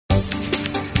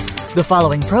The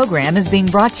following program is being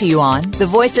brought to you on the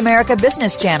Voice America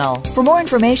Business Channel. For more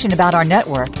information about our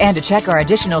network and to check our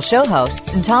additional show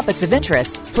hosts and topics of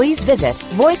interest, please visit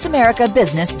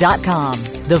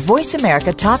voiceamericabusiness.com. The Voice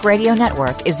America Talk Radio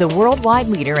Network is the worldwide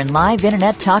leader in live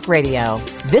Internet talk radio.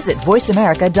 Visit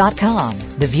voiceamerica.com.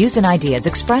 The views and ideas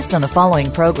expressed on the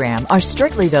following program are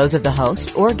strictly those of the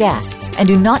host or guests and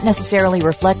do not necessarily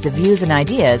reflect the views and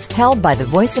ideas held by the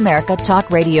Voice America Talk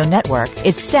Radio Network,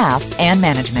 its staff, and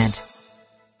management.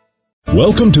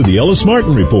 Welcome to the Ellis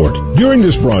Martin Report. During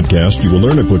this broadcast, you will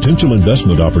learn of potential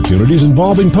investment opportunities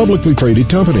involving publicly traded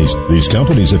companies. These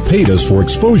companies have paid us for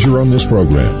exposure on this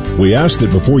program. We ask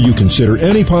that before you consider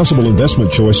any possible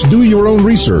investment choice, do your own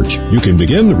research. You can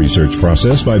begin the research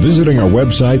process by visiting our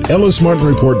website,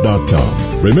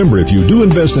 ellismartinreport.com. Remember, if you do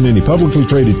invest in any publicly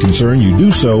traded concern, you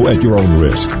do so at your own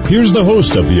risk. Here's the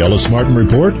host of the Ellis Martin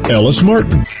Report, Ellis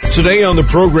Martin. Today on the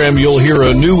program, you'll hear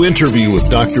a new interview with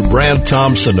Dr. Brad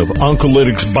Thompson of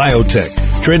Oncolytics Biotech,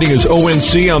 trading as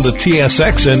ONC on the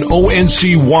TSX and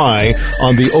ONCY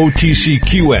on the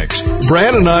OTCQX.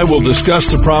 Brad and I will discuss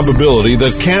the probability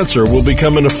that cancer will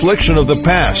become an affliction of the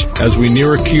past as we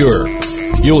near a cure.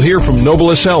 You'll hear from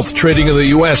Nobilis Health, trading in the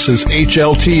U.S. as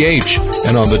HLTH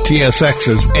and on the TSX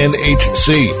as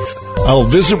NHC. I'll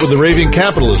visit with the raving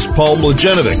capitalist, Paul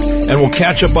Mladjenovic, and we'll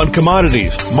catch up on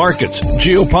commodities, markets,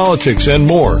 geopolitics, and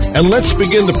more. And let's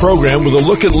begin the program with a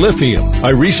look at lithium. I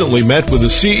recently met with the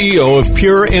CEO of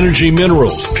Pure Energy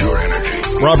Minerals,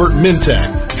 Robert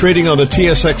Mintak, trading on the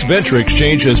TSX Venture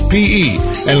Exchange as PE,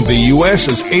 and in the U.S.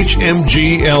 as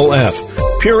HMGLF.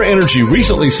 Pure Energy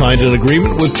recently signed an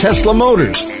agreement with Tesla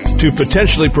Motors to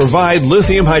potentially provide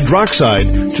lithium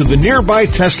hydroxide to the nearby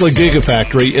Tesla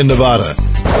gigafactory in Nevada.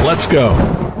 Let's go.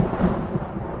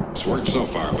 It's worked so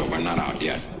far, but we're not out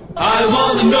yet. I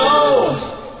want to know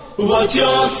what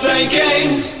you're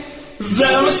thinking.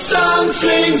 There are some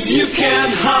things you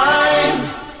can't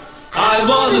hide. I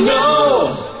want to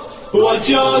know what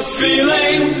you're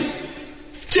feeling.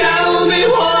 Tell me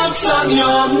what's on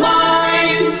your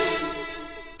mind.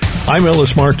 I'm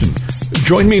Ellis Martin.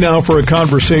 Join me now for a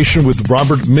conversation with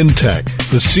Robert Mintak,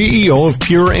 the CEO of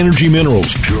Pure Energy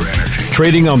Minerals,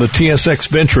 trading on the TSX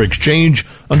Venture Exchange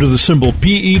under the symbol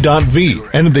PE.V,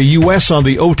 and in the U.S. on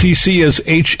the OTC as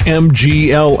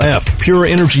HMGLF. Pure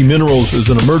Energy Minerals is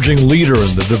an emerging leader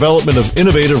in the development of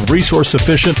innovative,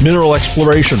 resource-efficient mineral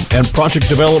exploration and project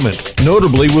development,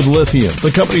 notably with lithium. The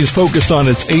company is focused on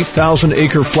its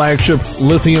 8,000-acre flagship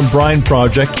lithium brine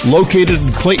project located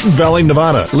in Clayton Valley,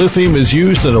 Nevada. Lithium is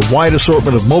used in a wide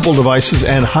assortment of mobile devices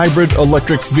and hybrid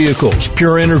electric vehicles.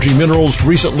 Pure Energy Minerals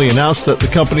recently announced that the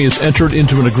company has entered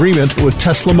into an agreement with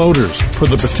Tesla Motors for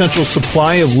the potential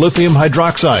supply of lithium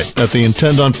hydroxide that they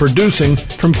intend on producing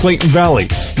from Clayton Valley,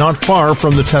 not far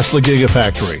from the Tesla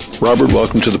gigafactory. Robert,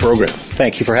 welcome to the program.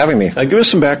 Thank you for having me. Give us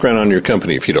some background on your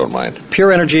company, if you don't mind.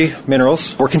 Pure Energy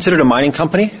Minerals. We're considered a mining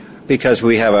company because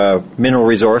we have a mineral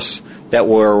resource that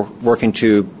we're working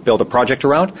to build a project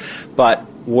around, but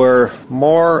we're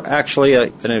more actually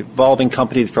an evolving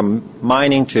company from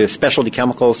mining to specialty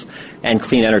chemicals and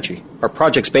clean energy. Our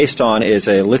project's based on is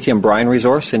a lithium brine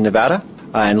resource in Nevada,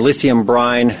 and lithium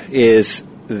brine is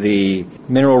the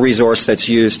mineral resource that's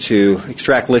used to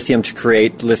extract lithium to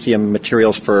create lithium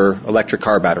materials for electric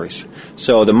car batteries.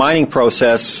 So the mining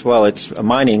process, well,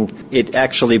 it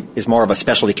actually is more of a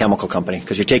specialty chemical company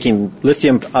because you're taking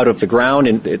lithium out of the ground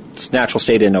in its natural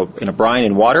state in a brine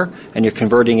in water, and you're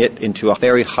converting it into a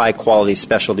very high-quality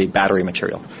specialty battery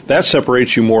material. That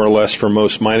separates you more or less from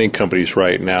most mining companies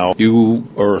right now. You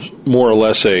are more or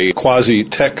less a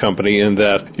quasi-tech company in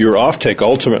that your offtake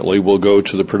ultimately will go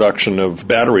to the production of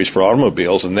batteries for automobiles,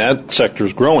 and that sector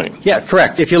is growing. Yeah,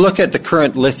 correct. If you look at the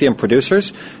current lithium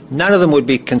producers, none of them would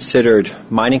be considered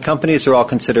mining companies. They're all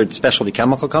considered specialty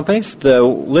chemical companies. The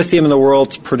lithium in the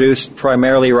world's produced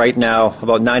primarily right now,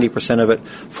 about 90% of it,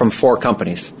 from 4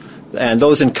 companies. And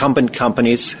those incumbent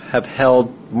companies have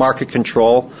held market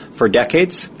control for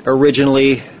decades.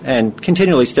 Originally and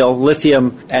continually still,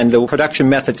 lithium and the production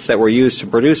methods that were used to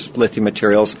produce lithium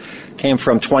materials came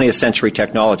from 20th century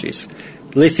technologies.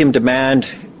 Lithium demand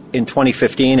in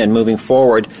 2015 and moving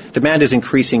forward, demand is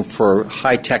increasing for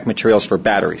high-tech materials for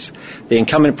batteries. The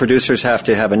incumbent producers have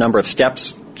to have a number of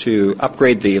steps to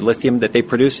upgrade the lithium that they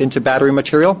produce into battery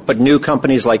material. But new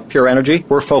companies like Pure Energy,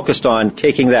 we're focused on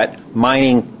taking that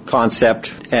mining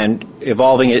concept and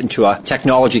evolving it into a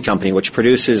technology company which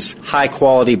produces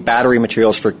high-quality battery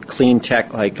materials for clean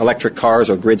tech like electric cars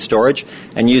or grid storage,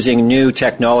 and using new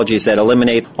technologies that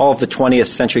eliminate all of the 20th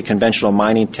century conventional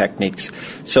mining techniques.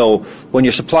 So when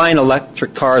you're supplying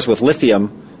electric cars with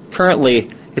lithium,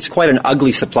 currently it's quite an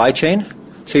ugly supply chain.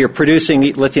 So you're producing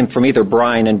lithium from either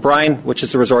brine, and brine, which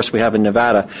is the resource we have in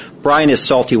Nevada, brine is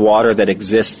salty water that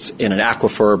exists in an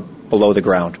aquifer below the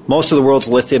ground. Most of the world's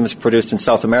lithium is produced in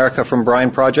South America from brine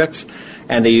projects,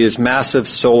 and they use massive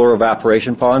solar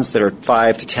evaporation ponds that are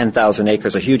 5,000 to 10,000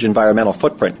 acres, a huge environmental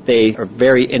footprint. They are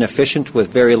very inefficient with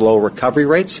very low recovery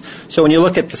rates. So when you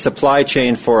look at the supply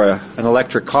chain for an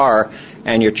electric car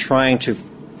and you're trying to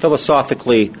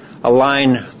philosophically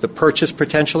align the purchase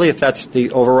potentially, if that's the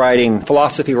overriding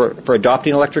philosophy for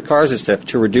adopting electric cars, is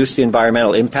to reduce the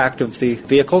environmental impact of the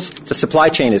vehicles. The supply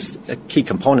chain is a key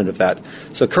component of that.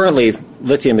 So currently,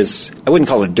 lithium is, I wouldn't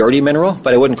call it a dirty mineral,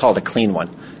 but I wouldn't call it a clean one.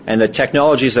 And the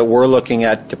technologies that we're looking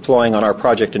at deploying on our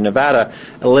project in Nevada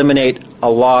eliminate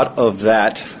a lot of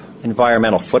that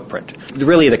environmental footprint.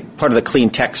 Really the part of the clean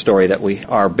tech story that we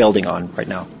are building on right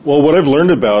now. Well, what I've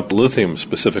learned about lithium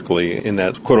specifically in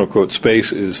that quote-unquote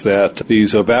space is that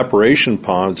these evaporation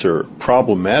ponds are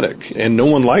problematic and no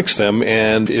one likes them,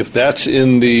 and if that's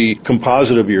in the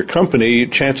composite of your company,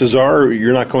 chances are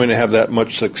you're not going to have that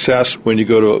much success when you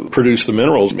go to produce the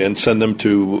minerals and send them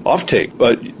to offtake.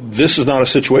 But this is not a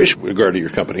situation with regard to your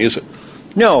company, is it?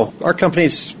 No. Our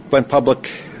company's went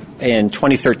public in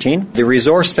 2013. The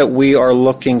resource that we are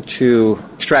looking to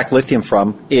extract lithium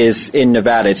from is in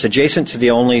Nevada. It's adjacent to the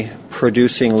only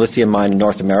producing lithium mine in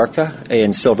North America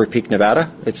in Silver Peak,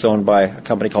 Nevada. It's owned by a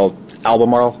company called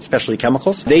Albemarle Specialty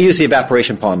Chemicals. They use the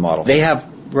evaporation pond model. They have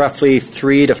roughly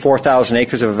 3,000 to 4,000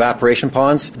 acres of evaporation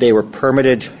ponds. They were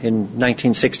permitted in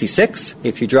 1966.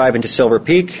 If you drive into Silver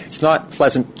Peak, it's not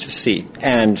pleasant to see.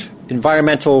 And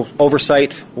environmental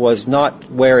oversight was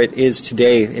not where it is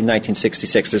today in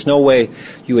 1966. There's no way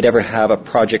you would ever have a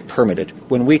project permitted.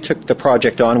 When we took the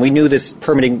project on, we knew that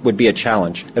permitting would be a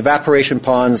challenge. Evaporation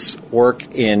ponds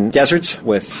work in deserts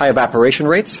with high evaporation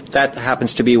rates. That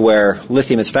happens to be where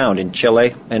lithium is found, in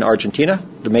Chile and Argentina,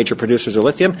 the major producers of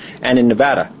lithium, and in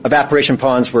Nevada. Evaporation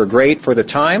ponds were great for the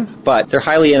time, but they're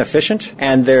highly inefficient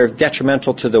and they're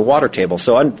detrimental to the water table.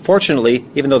 So unfortunately,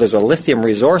 even though there's a lithium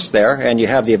resource there and you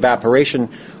have the evaporation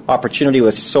opportunity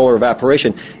with solar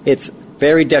evaporation, it's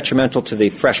very detrimental to the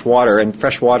fresh water, and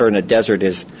fresh water in a desert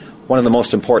is one of the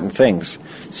most important things.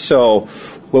 So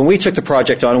when we took the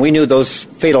project on, we knew those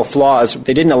fatal flaws,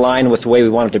 they didn't align with the way we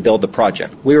wanted to build the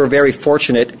project. We were very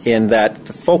fortunate in that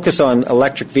the focus on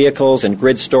electric vehicles and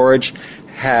grid storage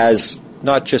has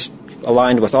not just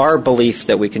aligned with our belief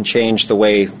that we can change the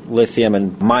way lithium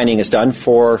and mining is done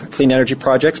for clean energy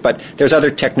projects, but there's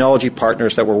other technology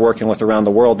partners that we're working with around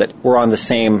the world that we're on the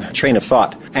same train of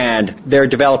thought. And they're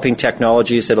developing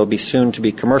technologies that will be soon to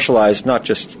be commercialized, not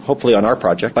just hopefully on our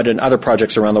project, but in other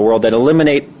projects around the world that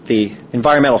eliminate the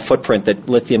environmental footprint that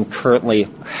lithium currently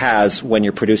has when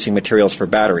you're producing materials for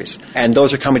batteries. And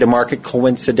those are coming to market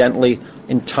coincidentally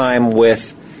in time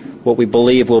with what we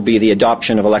believe will be the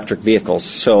adoption of electric vehicles.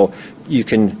 So you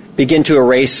can begin to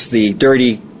erase the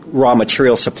dirty raw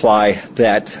material supply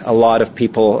that a lot of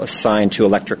people assign to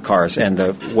electric cars and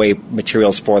the way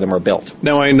materials for them are built.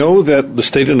 Now, I know that the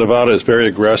state of Nevada is very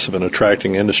aggressive in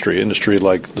attracting industry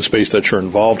like the space that you're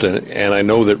involved in, and I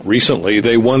know that recently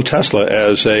they won Tesla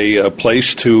as a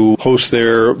place to host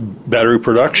their battery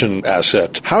production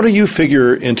asset. How do you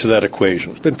figure into that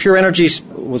equation? When Pure Energy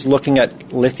was looking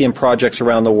at lithium projects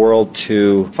around the world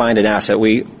to find an asset,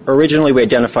 we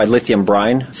identified lithium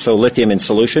brine, so lithium in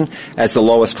solution, as the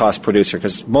lowest cost producer,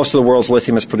 because most of the world's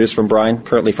lithium is produced from brine,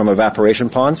 currently from evaporation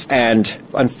ponds. And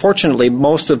unfortunately,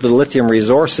 most of the lithium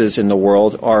resources in the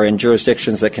world are in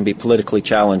jurisdictions that can be politically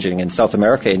challenging. In South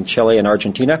America, in Chile and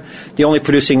Argentina, the only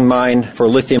producing mine for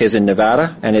lithium is in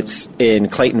Nevada, and it's in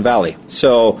Clayton Valley.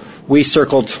 So we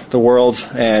circled the world,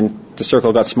 and the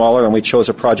circle got smaller, and we chose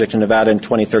a project in Nevada in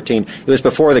 2013. It was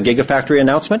before the gigafactory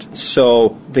announcement.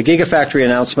 So the gigafactory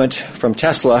announcement from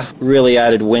Tesla really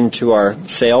added wind to our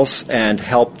sails and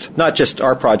helped not just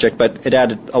our project, but it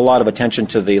added a lot of attention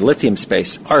to the lithium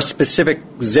space. Our specific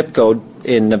zip code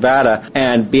in Nevada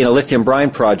and being a lithium brine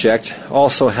project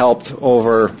also helped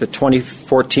over the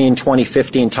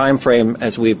 2014-2015 timeframe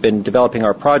as we've been developing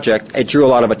our project. It drew a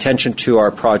lot of attention to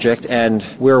our project, and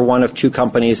we're one of two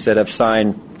companies that have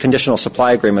signed conditional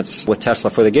supply agreements with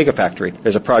Tesla for the Gigafactory.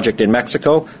 There's a project in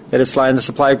Mexico that has signed the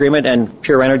supply agreement, and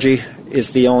Pure Energy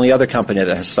is the only other company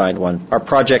that has signed one. Our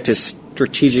project is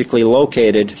strategically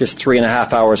located just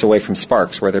 3.5 hours away from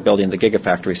Sparks, where they're building the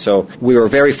gigafactory. So we were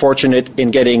very fortunate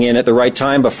in getting in at the right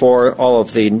time before all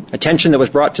of the attention that was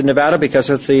brought to Nevada because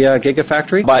of the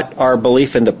gigafactory. But our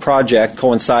belief in the project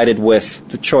coincided with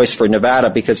the choice for Nevada,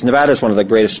 because Nevada is one of the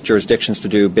greatest jurisdictions to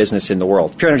do business in the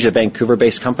world. Pure Energy is a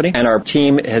Vancouver-based company, and our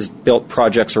team has built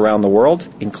projects around the world,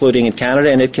 including in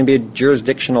Canada, and it can be a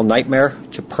jurisdictional nightmare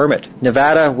to permit.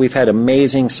 Nevada, we've had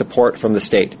amazing support from the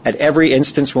state. At every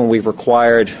instance when we've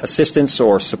required assistance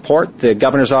or support, the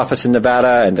governor's office in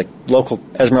Nevada and the local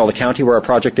Esmeralda County, where our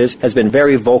project is, has been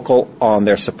very vocal on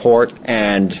their support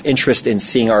and interest in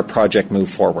seeing our project move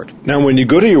forward. Now, when you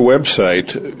go to your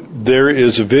website, there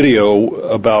is a video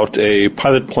about a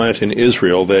pilot plant in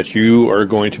Israel that you are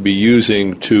going to be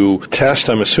using to test,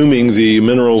 I'm assuming, the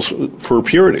minerals for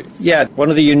purity. Yeah, one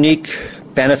of the unique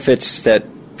benefits that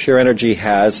Pure Energy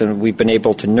has, and we've been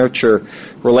able to nurture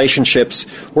relationships.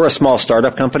 We're a small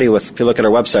startup company if you look at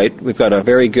our website, we've got a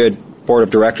very good board of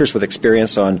directors with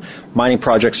experience on mining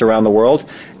projects around the world,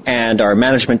 and our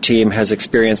management team has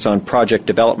experience on project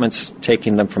developments,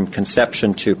 taking them from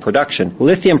conception to production.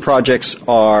 Lithium projects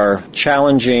are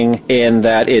challenging in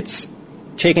that it's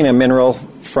taking a mineral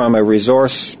from a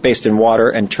resource based in water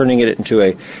and turning it into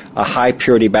a high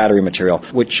purity battery material,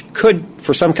 which could,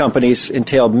 for some companies,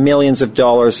 entail millions of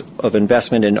dollars of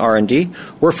investment in R&D.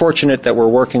 We're fortunate that we're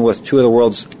working with two of the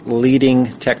world's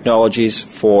leading technologies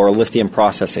for lithium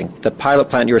processing. The pilot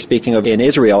plant you were speaking of in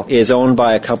Israel is owned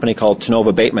by a company called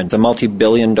Tenova Bateman. It's a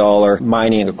multi-billion-dollar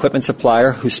mining equipment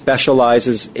supplier who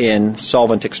specializes in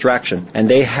solvent extraction. And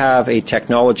they have a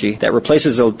technology that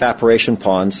replaces evaporation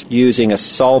ponds using a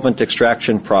solvent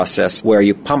extraction process where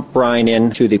you pump brine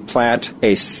into the plant.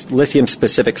 A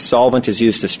lithium-specific solvent is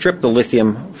used to strip the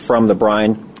lithium from the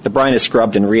brine. The brine is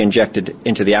scrubbed and re-injected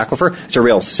into the aquifer. It's a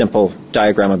real simple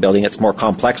diagram of building. It's more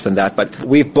complex than that, but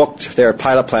we've booked their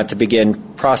pilot plant to begin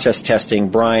process testing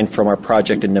brine from our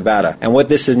project in Nevada. And what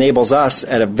this enables us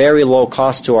at a very low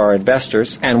cost to our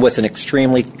investors, and with an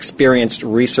extremely experienced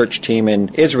research team in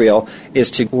Israel,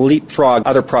 is to leapfrog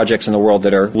other projects in the world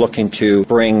that are looking to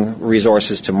bring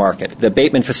resources to market. The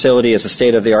Bateman facility is a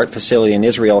state-of-the-art facility in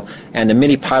Israel, and the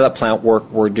mini pilot plant work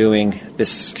we're doing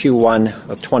this Q1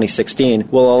 of 2016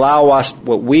 will allow us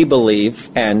what we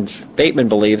believe, and Bateman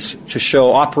believes, to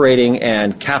show operating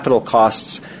and capital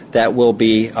costs that will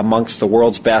be amongst the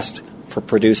world's best for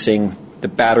producing the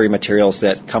battery materials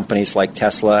that companies like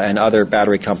Tesla and other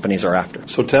battery companies are after.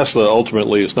 So Tesla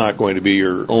ultimately is not going to be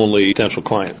your only potential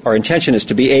client. Our intention is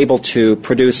to be able to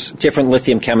produce different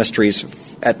lithium chemistries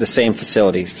at the same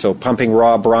facility. So pumping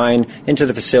raw brine into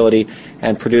the facility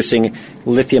and producing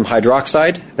lithium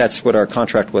hydroxide. That's what our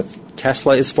contract with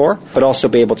Tesla is for. But also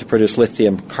be able to produce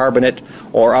lithium carbonate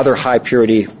or other high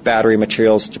purity battery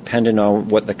materials depending on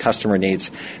what the customer needs.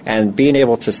 And being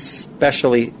able to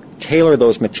specially tailor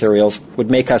those materials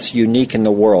would make us unique in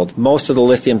the world. Most of the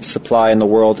lithium supply in the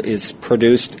world is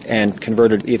produced and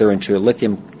converted either into a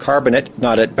lithium carbonate,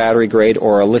 not at battery grade,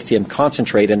 or a lithium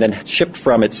concentrate, and then shipped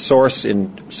from its source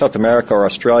in South America or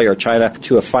Australia or China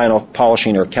to a final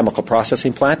polishing or chemical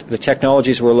processing plant. The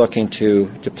technologies we're looking to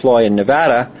deploy in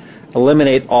Nevada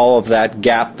eliminate all of that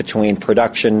gap between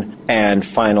production and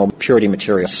final purity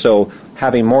material. So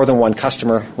having more than one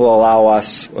customer will allow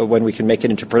us, when we can make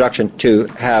it into production, to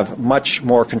have much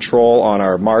more control on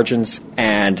our margins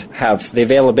and have the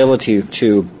availability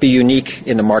to be unique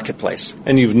in the marketplace.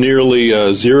 And you've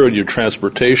nearly zeroed your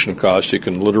transportation costs. You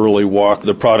can literally walk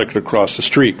the product across the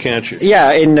street, can't you?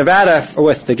 Yeah, in Nevada,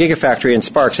 with the gigafactory in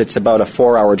Sparks, it's about a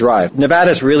 4-hour drive.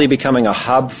 Nevada is really becoming a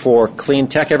hub for clean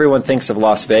tech. Everyone thinks of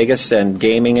Las Vegas and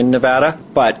gaming in Nevada,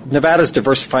 but Nevada's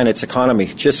diversifying its economy.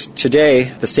 Just today,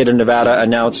 the state of Nevada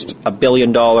announced $1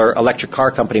 billion electric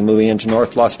car company moving into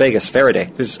North Las Vegas, Faraday.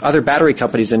 There's other battery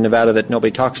companies in Nevada that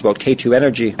nobody talks about. K2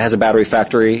 Energy has a battery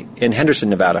factory in Henderson,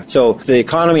 Nevada. So the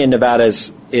economy in Nevada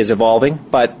is evolving,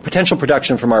 but potential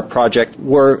production from our project,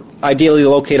 we're ideally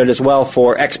located as well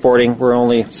for exporting. We're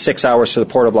only 6 hours to the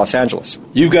port of Los Angeles.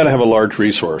 You've got to have a large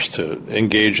resource to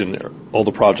engage in all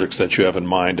the projects that you have in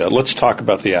mind. Let's talk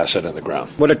about the asset in the ground.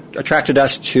 What attracted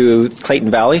us to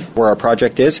Clayton Valley, where our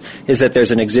project is that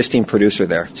there's an existing producer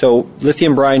there. So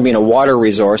lithium brine being a water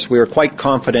resource, we were quite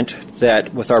confident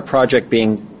that with our project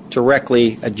being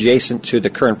directly adjacent to the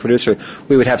current producer,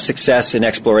 we would have success in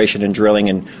exploration and drilling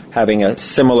and having a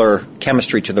similar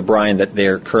chemistry to the brine that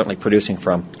they're currently producing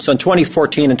from. So in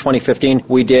 2014 and 2015,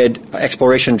 we did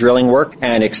exploration drilling work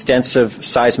and extensive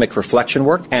seismic reflection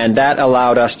work, and that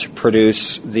allowed us to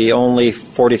produce the only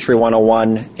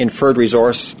 43101 inferred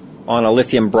resource on a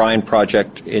lithium brine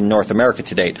project in North America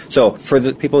to date. So for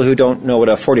the people who don't know what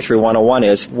a 43101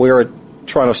 is, we're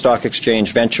Toronto Stock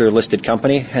Exchange venture listed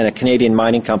company, and a Canadian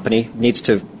mining company needs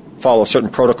to follow certain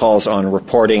protocols on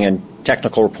reporting and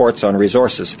technical reports on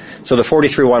resources. So the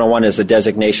 43101 is the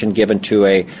designation given to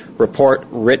a report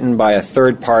written by a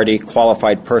third-party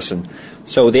qualified person.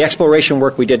 So the exploration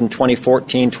work we did in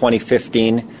 2014,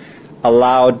 2015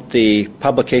 allowed the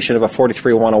publication of a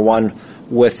 43101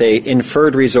 with a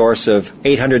inferred resource of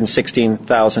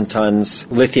 816,000 tons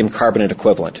lithium carbonate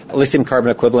equivalent. Lithium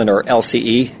carbonate equivalent, or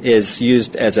LCE, is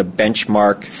used as a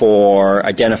benchmark for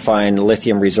identifying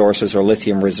lithium resources or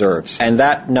lithium reserves. And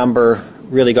that number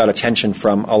really got attention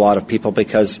from a lot of people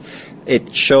because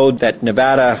it showed that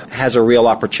Nevada has a real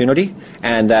opportunity,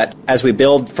 and that as we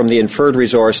build from the inferred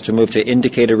resource to move to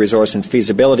indicated resource and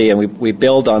feasibility, and we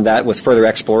build on that with further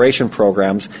exploration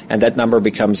programs, and that number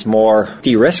becomes more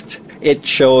de-risked, it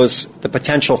shows the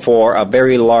potential for a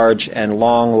very large and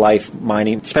long life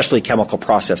mining, especially chemical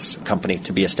process company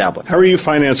to be established. How are you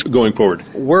financed going forward?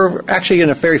 We're actually in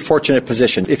a very fortunate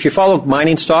position. If you follow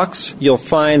mining stocks, you'll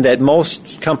find that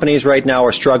most companies right now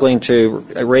are struggling to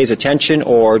raise attention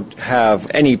or have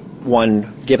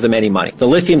anyone give them any money. The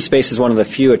lithium space is one of the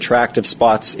few attractive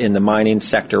spots in the mining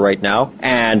sector right now,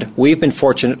 and we've been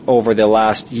fortunate over the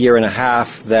last year and a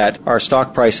half that our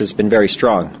stock price has been very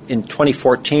strong. In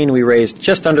 2014, we raised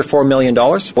just under $4 million,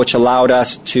 which allowed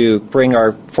us to bring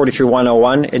our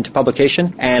 43101 into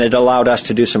publication, and it allowed us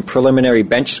to do some preliminary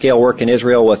bench scale work in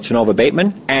Israel with Tonova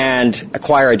Bateman and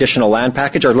acquire additional land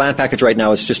package. Our land package right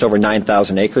now is just over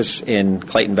 9,000 acres in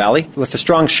Clayton Valley. With the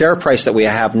strong share price that we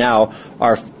have now,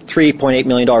 our $3.8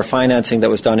 million financing that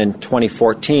was done in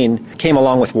 2014 came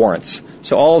along with warrants.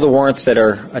 So all of the warrants that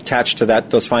are attached to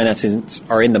those financings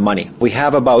are in the money. We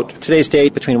have about, today's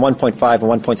date, between $1.5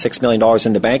 and $1.6 million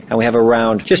in the bank, and we have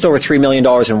around just over $3 million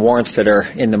in warrants that are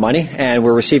in the money, and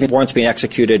we're receiving warrants being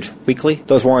executed weekly.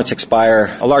 Those warrants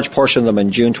expire, a large portion of them,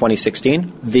 in June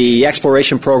 2016. The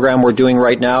exploration program we're doing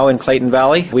right now in Clayton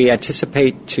Valley, we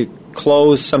anticipate to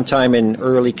close sometime in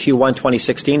early Q1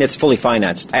 2016. It's fully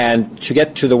financed. And to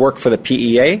get to the work for the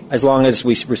PEA, as long as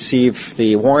we receive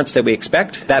the warrants that we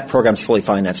expect, that program's fully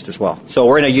financed as well. So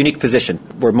we're in a unique position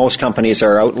where most companies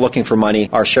are out looking for money.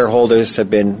 Our shareholders have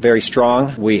been very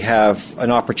strong. We have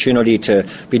an opportunity to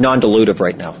be non-dilutive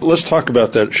right now. Let's talk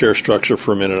about that share structure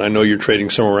for a minute. I know you're trading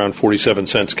somewhere around 47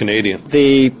 cents Canadian.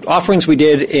 The offerings we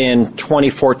did in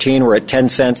 2014 were at 10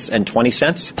 cents and 20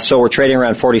 cents. So we're trading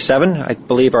around 47. I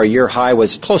believe our year high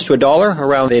was close to $1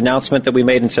 around the announcement that we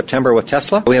made in September with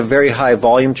Tesla. We have very high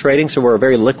volume trading, so we're a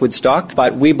very liquid stock,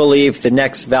 but we believe the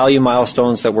next value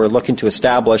milestones that we're looking to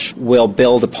establish will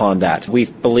build upon that. We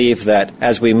believe that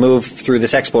as we move through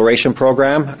this exploration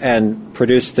program and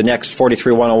produce the next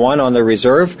 43101 on the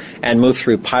reserve and move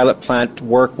through pilot plant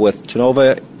work with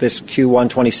Tonova this Q1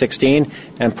 2016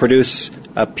 and produce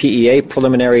a PEA,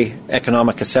 preliminary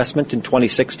economic assessment, in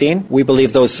 2016. We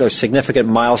believe those are significant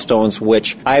milestones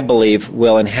which I believe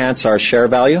will enhance our share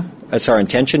value. That's our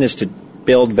intention, is to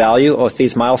build value with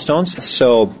these milestones.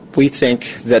 So we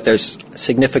think that there's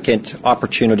significant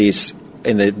opportunities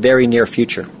in the very near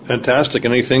future. Fantastic.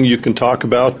 Anything you can talk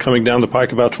about coming down the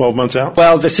pike about 12 months out?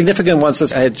 Well, the significant ones,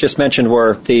 as I had just mentioned,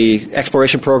 were the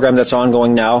exploration program that's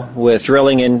ongoing now with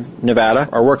drilling in Nevada.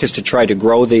 Our work is to try to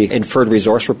grow the inferred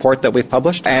resource report that we've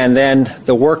published. And then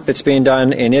the work that's being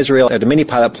done in Israel at a mini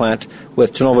pilot plant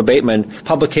with Tonova Bateman,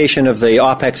 publication of the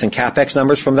OPEX and CAPEX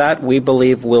numbers from that, we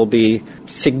believe will be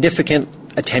significant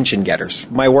attention getters.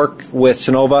 My work with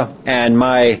Tonova and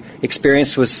my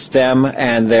experience with them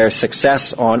and their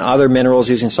success on other minerals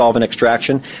using solvent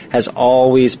extraction has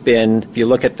always been, if you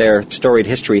look at their storied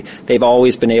history, they've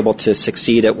always been able to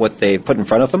succeed at what they put in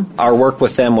front of them. Our work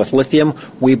with them with lithium,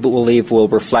 we believe, will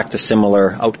reflect a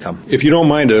similar outcome. If you don't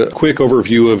mind, a quick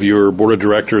overview of your board of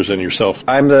directors and yourself.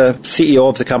 I'm the CEO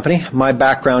of the company. My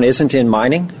background isn't in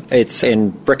mining. It's in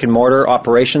brick and mortar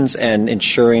operations and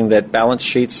ensuring that balance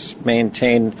sheets maintain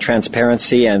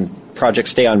transparency and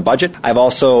projects stay on budget. I've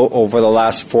also, over the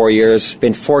last 4 years,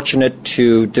 been fortunate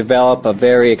to develop a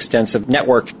very extensive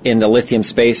network in the lithium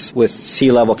space with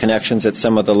C-level connections at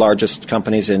some of the largest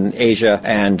companies in Asia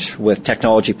and with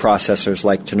technology processors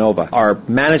like Tonova. Our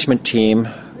management team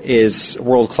is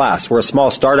world-class. We're a small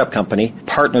startup company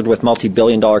partnered with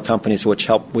multi-billion-dollar companies which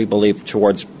help, we believe,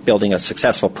 towards building a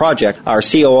successful project. Our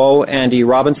COO, Andy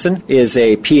Robinson, is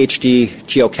a PhD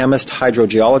geochemist,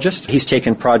 hydrogeologist. He's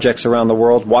taken projects around the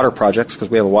world, water projects,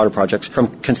 because we have a water project,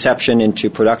 from conception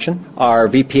into production. Our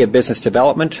VP of Business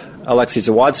Development, Alexei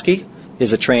Zawodsky,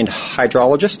 is a trained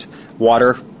hydrologist,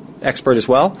 water expert as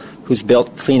well, who's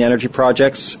built clean energy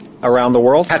projects around the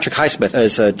world. Patrick Highsmith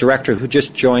is a director who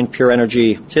just joined Pure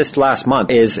Energy just last month,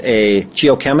 is a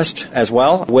geochemist as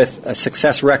well with a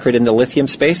success record in the lithium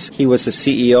space. He was the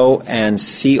CEO and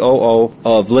COO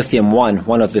of Lithium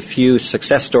one of the few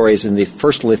success stories in the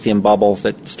first lithium bubble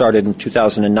that started in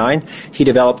 2009. He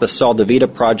developed the Sol de Vida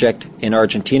project in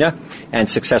Argentina and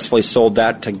successfully sold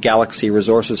that to Galaxy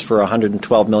Resources for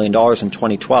 $112 million in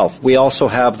 2012. We also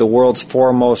have the world's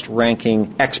foremost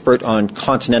ranking expert on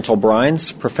continental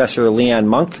brines, Professor Leanne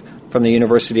Monk from the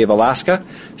University of Alaska.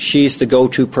 She's the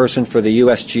go-to person for the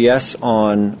USGS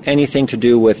on anything to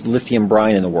do with lithium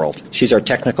brine in the world. She's our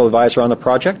technical advisor on the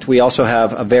project. We also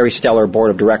have a very stellar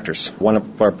board of directors. One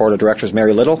of our board of directors,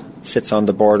 Mary Little, sits on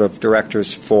the board of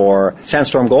directors for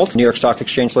Sandstorm Gold, New York Stock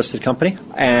Exchange listed company,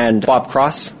 and Bob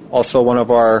Cross, also one of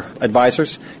our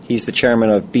advisors. He's the chairman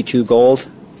of B2 Gold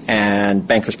and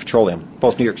Bankers Petroleum,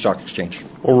 both New York Stock Exchange.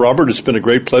 Well, Robert, it's been a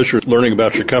great pleasure learning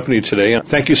about your company today.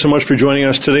 Thank you so much for joining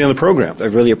us today on the program. I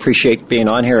really appreciate being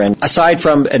on here. And aside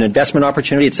from an investment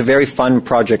opportunity, it's a very fun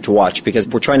project to watch because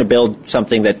we're trying to build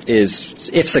something that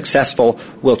is, if successful,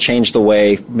 will change the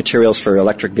way materials for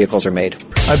electric vehicles are made.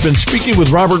 I've been speaking with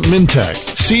Robert Mintak,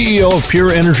 CEO of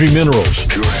Pure Energy Minerals.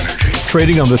 Pure Energy.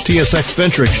 Trading on the TSX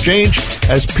Venture Exchange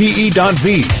as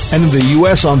PE.V and in the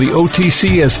U.S. on the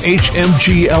OTC as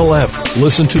HMGLF.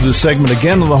 Listen to this segment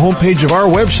again on the homepage of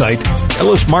our website,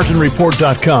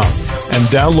 ellismartinreport.com, and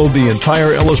download the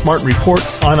entire Ellis Martin Report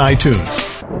on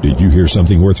iTunes. Did you hear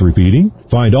something worth repeating?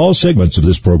 Find all segments of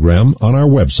this program on our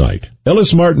website,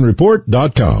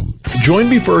 ellismartinreport.com. Join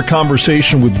me for a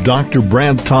conversation with Dr.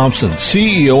 Brant Thompson,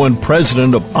 CEO and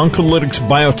President of Oncolytics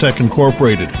Biotech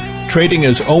Incorporated, trading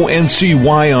as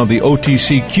ONCY on the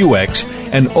OTCQX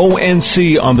and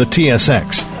ONC on the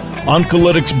TSX.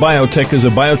 Oncolytics Biotech is a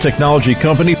biotechnology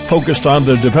company focused on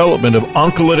the development of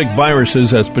oncolytic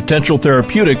viruses as potential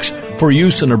therapeutics for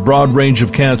use in a broad range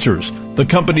of cancers. The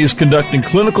company is conducting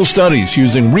clinical studies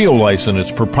using Reolysin,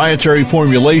 its proprietary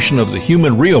formulation of the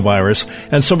human reovirus,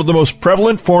 and some of the most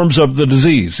prevalent forms of the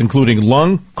disease, including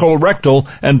lung, colorectal,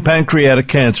 and pancreatic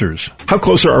cancers. How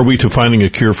closer are we to finding a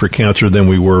cure for cancer than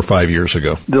we were 5 years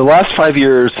ago? The last 5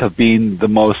 years have been the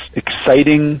most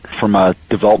exciting from a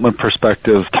development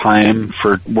perspective time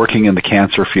for working in the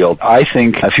cancer field. I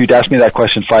think if you'd asked me that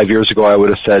question 5 years ago, I would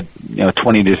have said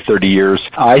 20 to 30 years.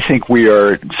 I think we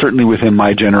are certainly within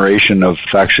my generation of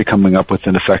actually coming up with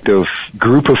an effective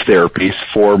group of therapies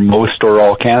for most or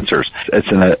all cancers. It's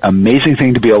an amazing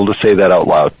thing to be able to say that out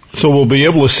loud. So we'll be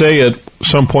able to say at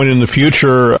some point in the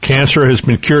future, cancer has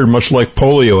been cured much like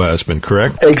polio has been,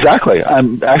 correct? Exactly.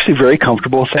 I'm actually very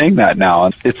comfortable saying that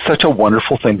now. It's such a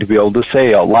wonderful thing to be able to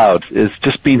say out loud. It's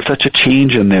just been such a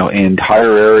change in the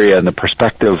entire area and the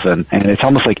perspective, and it's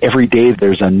almost like every day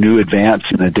there's a new advance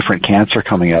in a different cancer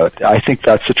coming out. I think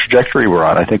that's the trajectory we're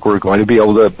on. I think we're going to be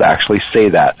able to actually say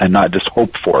that and not just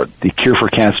hope for it. The cure for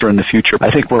cancer in the future,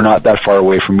 I think we're not that far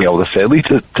away from being able to say, at least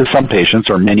to some patients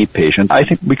or many patients, I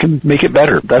think we can make it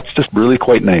better. That's just really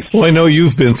quite nice. Well, I know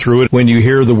you've been through it when you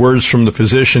hear the words from the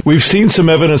physician. We've seen some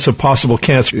evidence of possible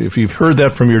cancer. If you've heard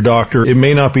that from your doctor, it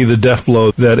may not be the death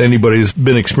blow that anybody's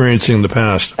been experiencing in the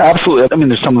past. Absolutely. I mean,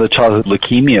 there's some of the childhood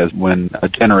leukemias when a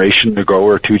generation ago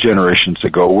or 2 generations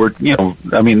ago were,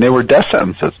 they were death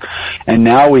sentences. And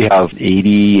now we have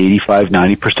 80, 85,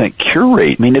 90% cure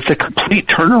rate. I mean, it's a complete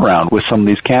turnaround with some of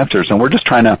these cancers. And we're just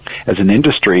trying to, as an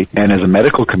industry and as a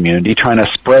medical community, trying to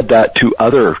spread that to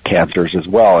other cancers as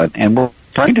well. And we're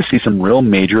starting to see some real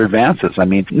major advances. I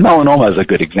mean, melanoma is a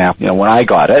good example. When I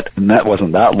got it, and that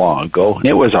wasn't that long ago,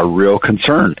 it was a real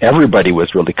concern. Everybody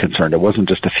was really concerned. It wasn't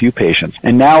just a few patients.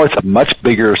 And now it's a much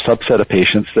bigger subset of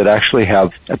patients that actually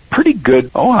have a pretty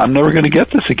good, I'm never going to get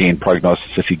this again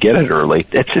prognosis if you get it early.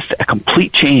 It's just a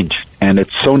complete change. And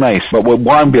it's so nice. But we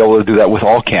want to be able to do that with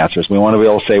all cancers. We want to be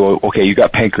able to say, well, okay, you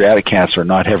got pancreatic cancer,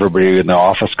 not have everybody in the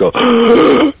office go,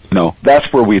 no.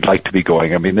 That's where we'd like to be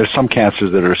going. I mean, there's some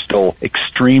cancers that are still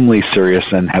extremely serious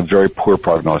and have very poor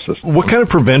prognosis. What kind of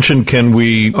prevention can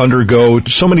we undergo?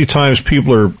 So many times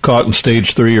people are caught in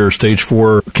stage 3 or stage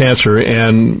 4 cancer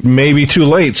and maybe too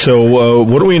late. So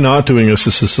what are we not doing as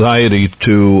a society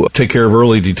to take care of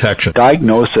early detection?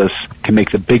 Diagnosis can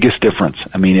make the biggest difference.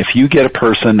 I mean, if you get a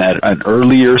person at an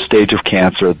earlier stage of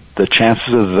cancer, the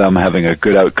chances of them having a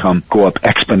good outcome go up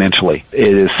exponentially.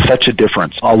 It is such a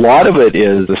difference. A lot of it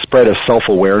is the spread of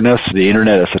self-awareness. The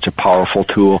internet is such a powerful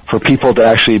tool for people to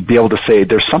actually be able to say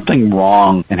there's something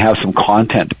wrong and have some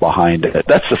content behind it.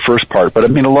 That's the first part. But I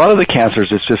mean, a lot of the cancers,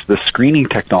 it's just the screening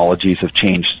technologies have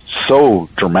changed so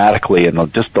dramatically in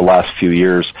just the last few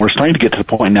years. We're starting to get to the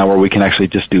point now where we can actually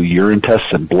just do urine tests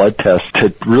and blood tests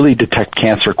to really detect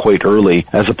cancer quite early,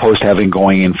 as opposed to having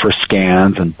going in for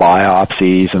scans and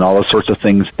biopsies and all those sorts of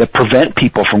things that prevent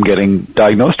people from getting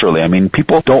diagnosed early. I mean,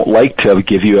 people don't like to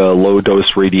give you a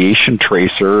low-dose radiation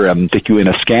tracer and stick you in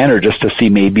a scanner just to see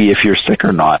maybe if you're sick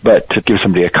or not. But to give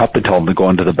somebody a cup and tell them to go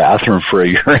into the bathroom for a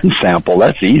urine sample,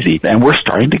 that's easy. And we're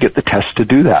starting to get the tests to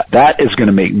do that. That is going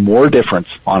to make more difference,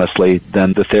 honestly,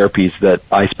 than the therapies that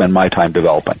I spend my time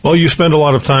developing. Well, you spend a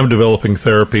lot of time developing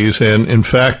therapies, and in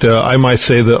fact, I might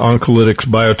say that Oncolytics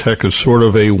Biotech is sort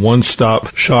of a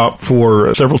one-stop shop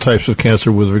for several types of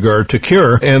cancer with regard to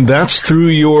cure, and that's through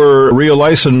your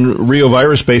Reolysin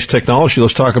reovirus-based technology.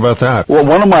 Let's talk about that. Well,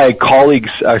 one of my colleagues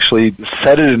actually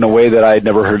said it in a way that I had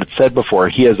never heard it said before.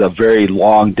 He has a very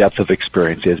long depth of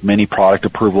experience. He has many product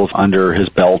approvals under his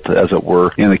belt, as it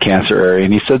were, in the cancer area,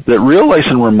 and he said that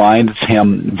Reolysin reminds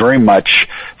him very much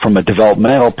from a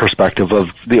developmental perspective of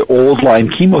the old line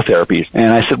chemotherapies.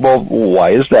 And I said, well,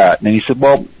 why is that? And he said,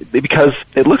 well, because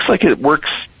it looks like it works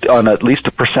on at least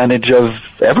a percentage of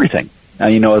everything.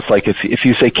 You know, it's like if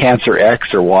you say cancer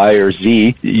X or Y or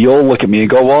Z, you'll look at me and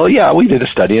go, well, yeah, we did a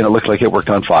study and it looked like it worked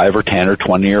on 5 or 10 or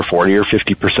 20 or 40 or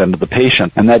 50% of the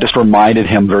patient. And that just reminded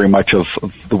him very much of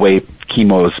the way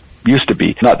chemos used to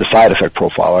be. Not the side effect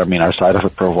profile. I mean, our side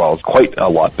effect profile is quite a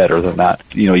lot better than that.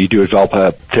 You know, you do develop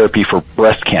a therapy for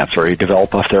breast cancer, you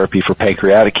develop a therapy for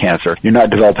pancreatic cancer. You're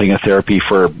not developing a therapy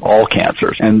for all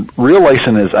cancers. And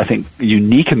Reolysin is, I think,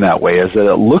 unique in that way, is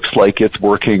that it looks like it's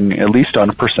working at least on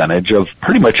a percentage of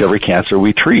pretty much every cancer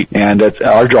we treat. And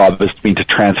our job has been to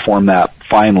transform that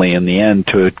finally in the end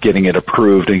to getting it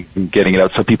approved and getting it out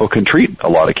so people can treat a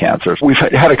lot of cancers. We've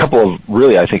had a couple of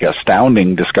really, I think,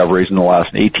 astounding discoveries in the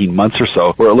last 18 months or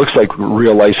so, where it looks like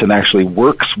Reolysin actually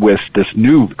works with this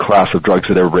new class of drugs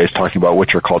that everybody's talking about,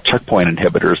 which are called checkpoint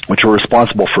inhibitors, which are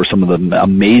responsible for some of the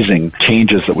amazing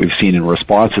changes that we've seen in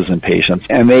responses in patients.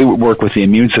 And they work with the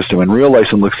immune system, and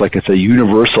Reolysin looks like it's a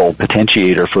universal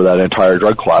potentiator for that entire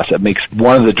drug class. It makes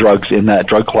one of the drugs in that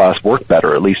drug class work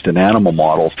better, at least in animal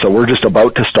models. So we're just about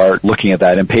to start looking at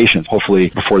that in patients, hopefully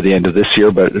before the end of this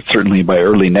year, but certainly by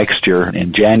early next year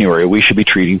in January, we should be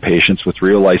treating patients with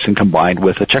Reolysin combined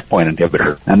with a checkpoint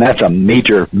inhibitor. And that's a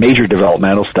major, major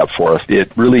developmental step for us.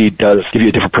 It really does give you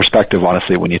a different perspective,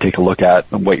 honestly, when you take a look at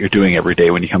what you're doing every day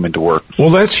when you come into work.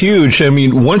 Well, that's huge. I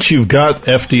mean, once you've got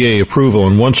FDA approval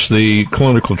and once the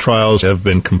clinical trials have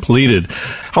been completed,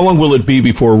 how long will it be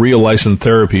before Reolysin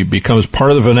therapy becomes part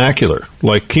of the vernacular,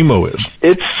 like chemo is?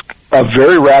 It's a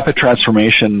very rapid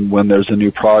transformation when there's a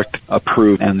new product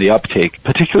approved and the uptake,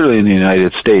 particularly in the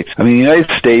United States. I mean, the United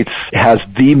States has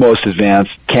the most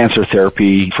advanced cancer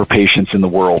therapy for patients in the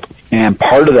world. And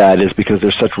part of that is because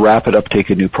there's such rapid uptake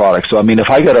of new products. So, I mean, if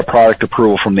I got a product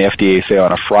approval from the FDA, say,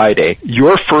 on a Friday,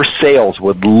 your first sales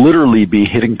would literally be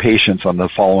hitting patients on the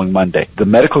following Monday. The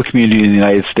medical community in the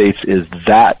United States is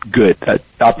that good at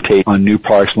uptake on new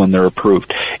products when they're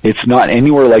approved. It's not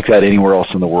anywhere like that anywhere else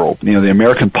in the world. You know, the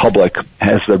American public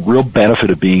has the real benefit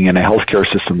of being in a healthcare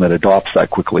system that adopts that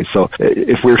quickly. So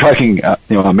if we're talking,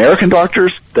 American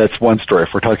doctors, that's one story.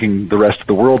 If we're talking the rest of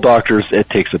the world doctors, it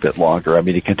takes a bit longer. I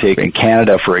mean, it can take, in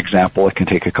Canada, for example, it can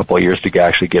take a couple of years to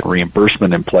actually get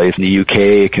reimbursement in place. In the UK,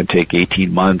 it can take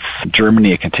 18 months. In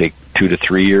Germany, it can take 2 to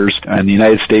 3 years. And in the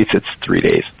United States, it's 3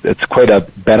 days. It's quite a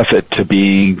benefit to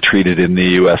being treated in the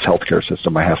U.S. healthcare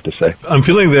system, I have to say. I'm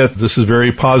feeling that this is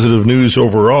very positive news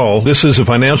overall. This is a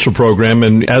financial program,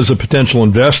 and as a potential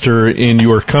investor in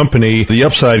your company, the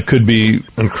upside could be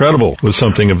incredible with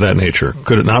something of that nature.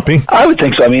 Could it not be? I would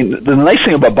think so. I mean, the nice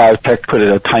thing about biotech, put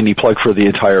it a tiny plug for the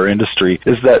entire industry,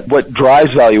 is that what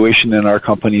drives valuation in our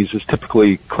companies is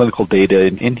typically clinical data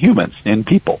in humans, in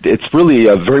people. It's really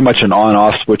very much an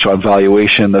on-off switch on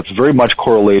valuation that's very much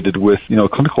correlated with,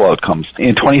 clinical outcomes.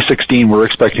 In 2016, we're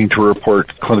expecting to report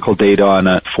clinical data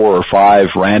on 4 or 5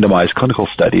 randomized clinical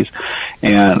studies,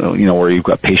 and, where you've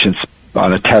got patients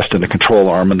on a test and a control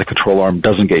arm, and the control arm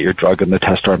doesn't get your drug, and the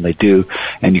test arm they do,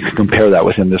 and you can compare that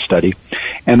within this study.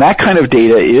 And that kind of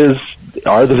data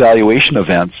are the valuation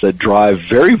events that drive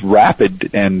very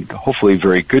rapid and hopefully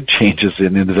very good changes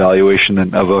in the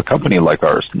valuation of a company like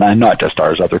ours. And not just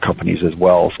ours, other companies as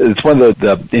well. It's one of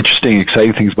the interesting,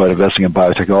 exciting things about investing in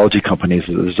biotechnology companies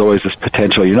is there's always this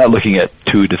potential. You're not looking at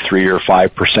 2 to 3 or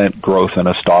 5% growth in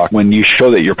a stock. When you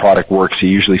show that your product works, you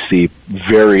usually see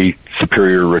very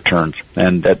superior returns.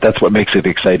 And that's what makes it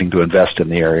exciting to invest in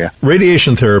the area.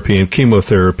 Radiation therapy and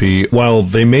chemotherapy, while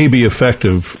they may be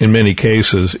effective in many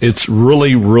cases, it's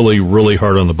really, really, really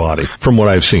hard on the body, from what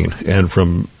I've seen and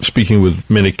from speaking with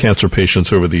many cancer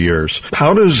patients over the years.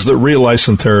 How does the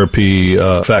real-lysin therapy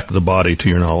affect the body, to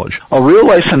your knowledge? Well,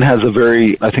 real-lysin has a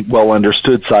very, I think,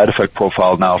 well-understood side effect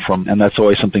profile now, and that's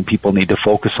always something people need to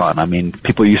focus on. I mean,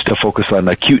 people used to focus on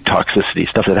acute toxicity,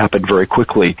 stuff that happened very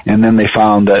quickly, and then they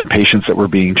found that patients that were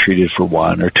being treated for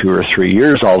 1 or 2 or 3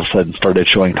 years all of a sudden started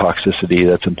showing toxicity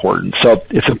that's important. So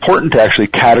it's important to actually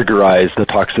categorize the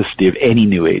toxicity of any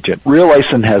new agent.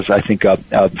 Real-lysin has, I think, a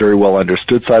very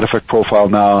well-understood side effect profile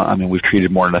now. I mean, we've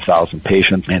treated more than 1,000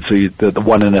 patients, and so the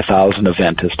 1 in 1,000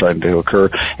 event is starting to occur,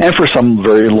 and for some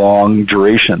very long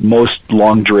duration. Most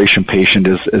long-duration patient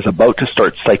is about to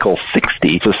start cycle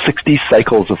 60, so 60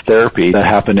 cycles of therapy that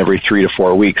happen every 3 to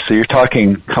 4 weeks. So you're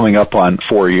talking coming up on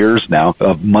 4 years now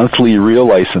of monthly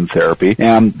real-lysin therapy,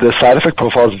 and the side effect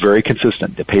profile is very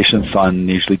consistent. The patients on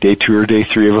usually day 2 or day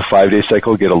 3 of a 5-day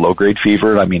cycle get a low-grade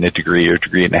fever, I mean a degree or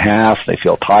degree and a half, they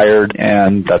feel tired,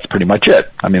 and that's pretty much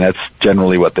it. I mean, that's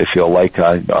generally what they feel like.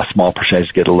 A small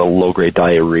percentage get a little low-grade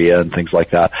diarrhea and things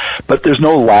like that. But there's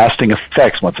no lasting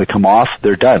effects. Once they come off,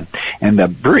 they're done. And the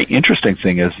very interesting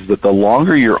thing is that the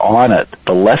longer you're on it,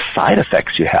 the less side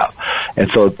effects you have. And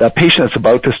so that patient that's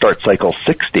about to start cycle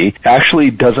 60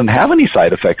 actually doesn't have any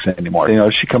side effects anymore. You know,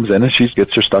 she comes in and she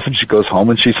gets her stuff and she goes home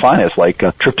and she's fine. It's like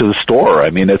a trip to the store. I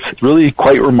mean, it's really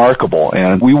quite remarkable.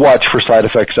 And we watch for side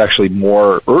effects actually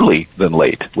more early than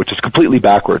late, which is completely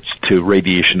backwards to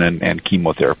radiation and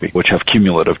chemotherapy, which have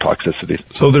cumulative toxicities.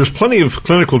 So there's plenty of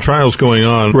clinical trials going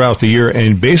on throughout the year,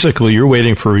 and basically you're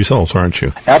waiting for results, aren't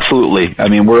you? Absolutely. I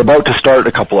mean, we're about to start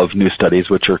a couple of new studies,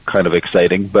 which are kind of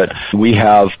exciting, but we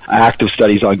have active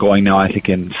studies ongoing now, I think,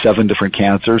 in 7 different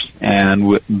cancers,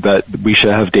 and that we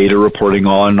should have data reporting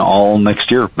on all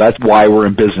next year. That's why we're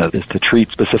in business, is to treat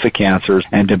specific cancers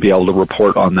and to be able to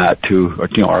report on that to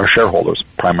our shareholders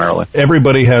primarily.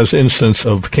 Everybody has instance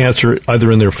of cancer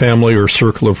either in their family or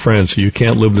circle of friends. So you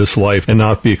can't live this life and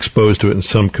not be exposed to it in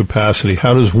some capacity.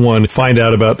 How does one find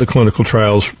out about the clinical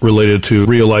trials related to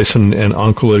real-lysin and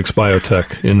Oncolytics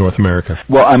Biotech in North America?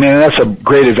 Well, I mean, that's a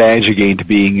great advantage again to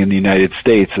being in the United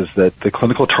States, is that the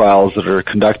clinical trials that are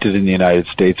conducted in the United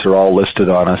States are all listed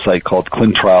on a site called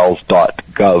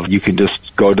clinicaltrials.gov. You can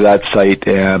just go to that site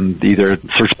and either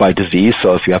search by disease.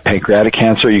 So if you have pancreatic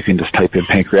cancer, you can just type in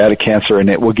pancreatic cancer, and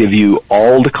it will give you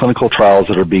all the clinical trials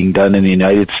that are being done in the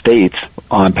United States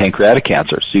on pancreatic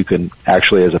cancer. So you can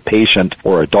actually, as a patient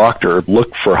or a doctor,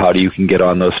 look for how you can get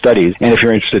on those studies. And if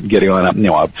you're interested in getting on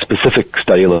a specific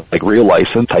study like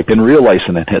real-lysin, type in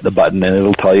real-lysin and hit the button, and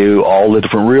it'll tell you all the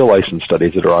different real-lysin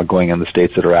studies that are ongoing in the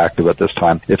states that are active at this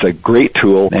time. It's a great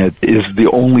tool, and it is the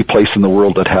only place in the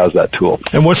world that has that tool.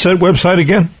 And what's that website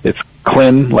again? It's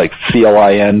CLIN, like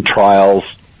CLIN, trials,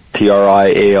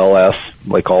 TRIALS,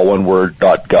 like all one word,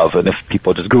 .gov. And if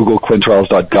people just Google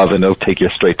clinicaltrials.gov, and it'll take you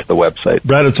straight to the website.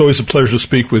 Brad, it's always a pleasure to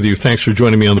speak with you. Thanks for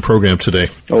joining me on the program today.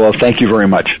 Well, thank you very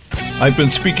much. I've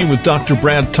been speaking with Dr.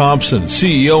 Brad Thompson,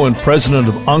 CEO and President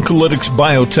of Oncolytics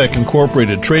Biotech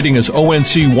Incorporated, trading as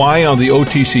ONCY on the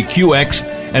OTCQX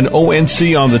and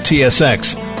ONC on the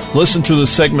TSX. Listen to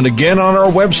this segment again on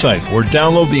our website or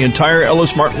download the entire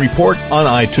Ellis Martin Report on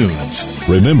iTunes.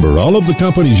 Remember, all of the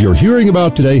companies you're hearing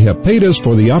about today have paid us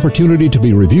for the opportunity to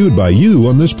be reviewed by you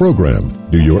on this program.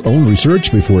 Do your own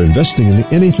research before investing in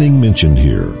anything mentioned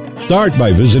here. Start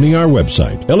by visiting our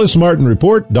website,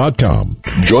 ellismartinreport.com.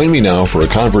 Join me now for a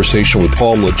conversation with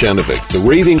Paul Mladjenovic, the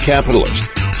raving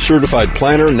capitalist, certified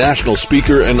planner, national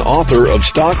speaker, and author of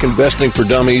Stock Investing for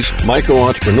Dummies,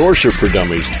 Micro-Entrepreneurship for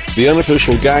Dummies, The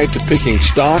Unofficial Guide to Picking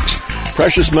Stocks,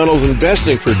 Precious Metals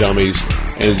Investing for Dummies,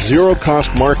 and Zero Cost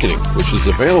Marketing, which is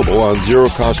available on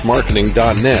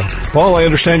zerocostmarketing.net. Paul, I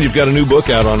understand you've got a new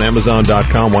book out on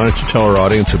Amazon.com. Why don't you tell our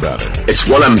audience about it? It's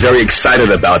one I'm very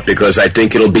excited about because I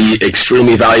think it'll be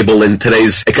extremely valuable in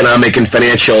today's economic and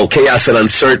financial chaos and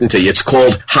uncertainty. It's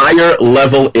called Higher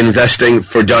Level Investing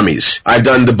for Dummies. I've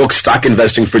done the book Stock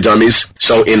Investing for Dummies.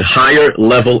 So in Higher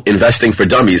Level Investing for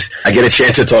Dummies, I get a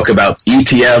chance to talk about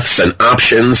ETFs and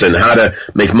options and how to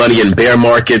make money in bear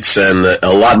markets and a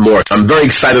lot more. I'm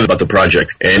very excited about the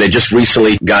project, and it just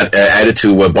recently got added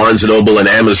to Barnes & Noble and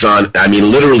Amazon, I mean,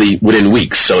 literally within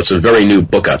weeks, so it's a very new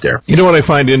book out there. You know what I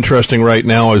find interesting right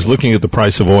now is looking at the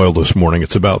price of oil this morning.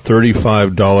 It's about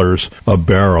 $35 a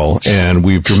barrel, and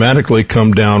we've dramatically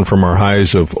come down from our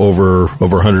highs of over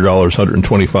 $100,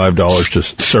 $125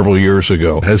 just several years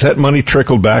ago. Has that money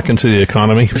trickled back into the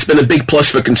economy? It's been a big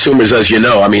plus for consumers, as you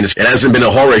know. I mean, it hasn't been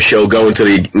a horror show going to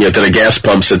the gas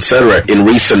pumps, etc. etc. in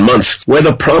recent months. Where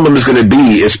the problem is going to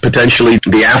be is potentially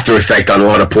the after effect on a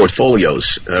lot of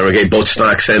portfolios, both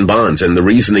stocks and bonds. And the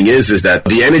reasoning is that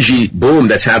the energy boom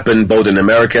that's happened both in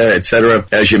America, etc.,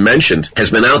 as you mentioned, has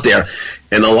been out there.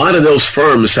 And a lot of those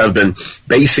firms have been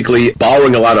basically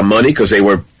borrowing a lot of money because they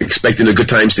were expecting the good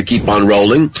times to keep on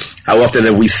rolling. How often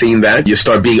have we seen that? You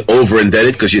start being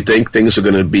over-indebted because you think things are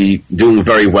going to be doing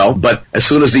very well. But as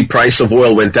soon as the price of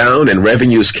oil went down and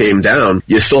revenues came down,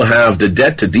 you still have the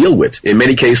debt to deal with. In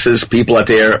many cases, people out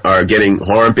there are getting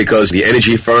harmed because the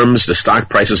energy firms, the stock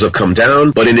prices have come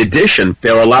down. But in addition,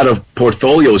 there are a lot of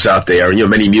portfolios out there,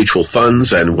 many mutual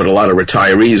funds and with a lot of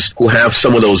retirees who have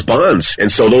some of those bonds. And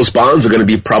so those bonds are going to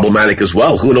be problematic as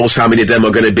well. Who knows how many of them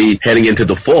are going to be heading into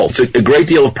default? It's a great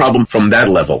deal of problem from that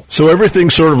level. So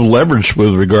everything's sort of leveraged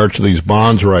with regard to these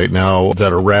bonds right now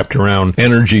that are wrapped around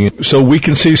energy. So we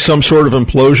can see some sort of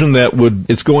implosion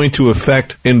it's going to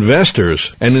affect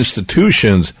investors and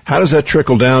institutions. How does that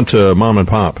trickle down to mom and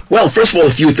pop? Well, first of all,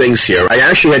 a few things here. I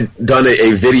actually had done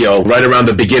a video right around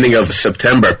the beginning of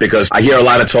September because I hear a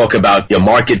lot of talk about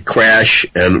market crash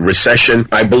and recession.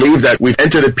 I believe that we've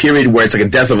entered a period where it's like a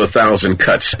death of 1,000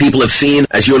 cuts. People have seen,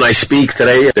 as you and I speak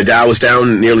today, the Dow is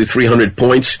down nearly 300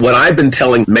 points. What I've been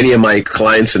telling many of my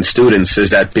clients and students is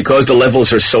that because the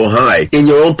levels are so high, in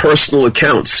your own personal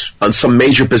accounts, on some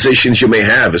major positions you may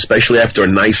have, especially after a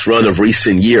nice run of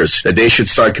recent years, that they should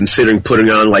start considering putting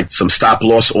on like some stop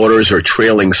loss orders or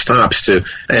trailing stops to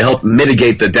help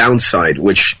mitigate the downside,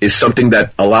 which is something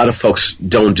that a lot of folks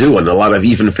don't do and a lot of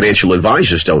even financial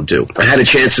advisors don't do. I had a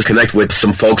chance to connect with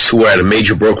some folks who were at a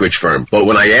major brokerage firm, but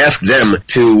when I asked them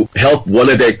to help one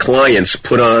of their clients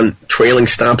put on trailing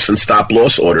stops and stop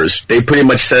loss orders, they pretty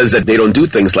much says that they don't do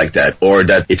things like that or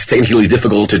that it's technically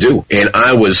difficult to do. And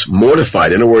I was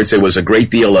mortified. In other words, there was a great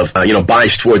deal of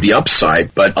bias toward the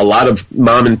upside, but a lot of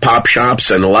mom and pop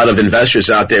shops and a lot of investors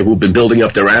out there who've been building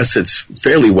up their assets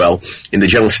fairly well in the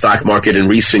general stock market in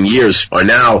recent years are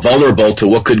now vulnerable to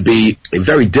what could be a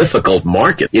very difficult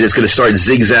market. It's going to start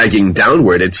zigzagging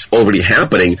downward. It's already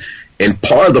happening. And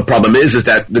part of the problem is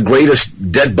that the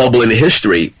greatest debt bubble in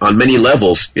history on many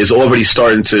levels is already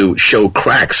starting to show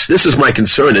cracks. This is my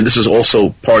concern, and this is also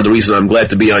part of the reason I'm glad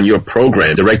to be on your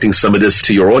program, directing some of this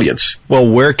to your audience. Well,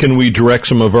 where can we direct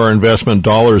some of our investment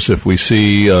dollars if we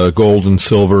see gold and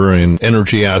silver and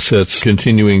energy assets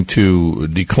continuing to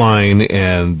decline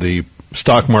and the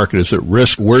stock market is at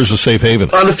risk? Where's the safe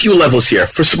haven? On a few levels here.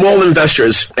 For small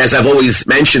investors, as I've always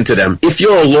mentioned to them, if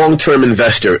you're a long-term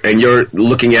investor and you're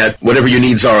looking at whatever your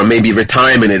needs are, or maybe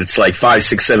retirement, and it's like 5,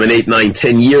 6, 7, 8, 9,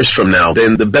 10 years from now,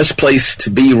 then the best place to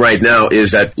be right now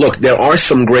is that, look, there are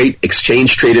some great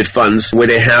exchange-traded funds where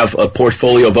they have a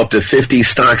portfolio of up to 50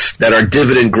 stocks that are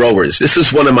dividend growers. This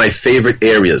is one of my favorite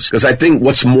areas because I think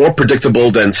what's more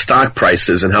predictable than stock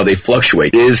prices and how they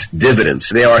fluctuate is dividends.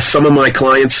 There are some of my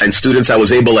clients and students I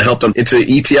was able to help them into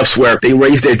ETFs where they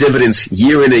raise their dividends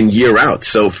year in and year out.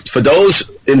 So for those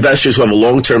investors who have a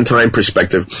long-term time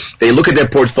perspective, they look at their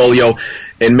portfolio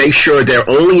and make sure they're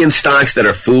only in stocks that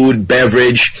are food,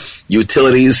 beverage,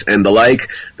 utilities, and the like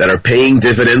that are paying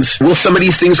dividends. Will some of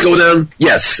these things go down?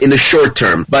 Yes, in the short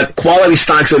term. But quality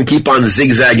stocks are going to keep on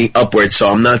zigzagging upwards, so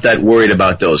I'm not that worried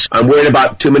about those. I'm worried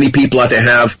about too many people out there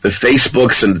have the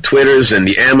Facebooks and the Twitters and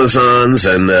the Amazons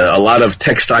and a lot of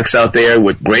tech stocks out there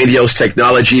with grandiose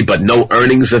technology but no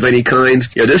earnings of any kind.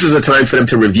 This is a time for them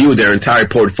to review their entire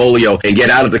portfolio and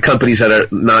get out of the companies that are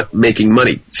not making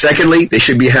money. Secondly, they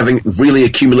should be really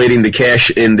accumulating the cash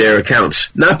in their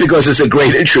accounts. Not because it's a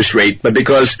great interest rate, but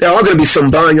because there are going to be some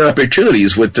buying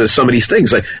opportunities with some of these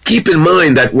things. Like, keep in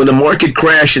mind that when the market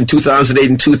crashed in 2008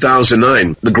 and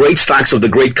 2009, the great stocks of the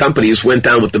great companies went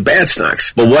down with the bad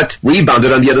stocks. But what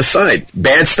rebounded on the other side?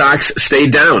 Bad stocks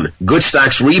stayed down. Good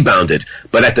stocks rebounded.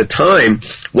 But at the time,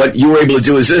 what you were able to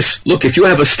do is this. Look, if you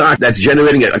have a stock that's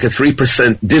generating like a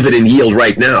 3% dividend yield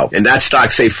right now, and that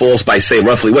stock, say, falls by, say,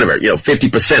 roughly,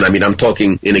 50%. I mean, I'm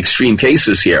talking in extreme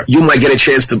cases here. You might get a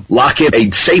chance to lock in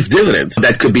a safe dividend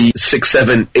that could be 6,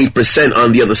 7, 8%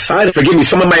 on the other side. Forgive me,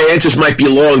 some of my answers might be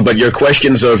long, but your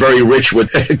questions are very rich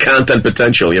with content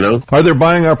potential, Are there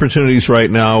buying opportunities right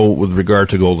now with regard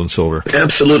to gold and silver?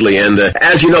 Absolutely. And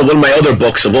as you know, one of my other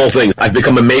books, of all things, I've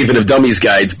become a maven of dummies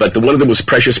guides, but one of them was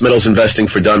Precious Metals Investing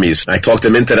for for dummies. I talked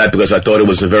them into that because I thought it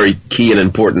was a very key and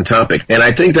important topic. And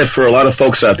I think that for a lot of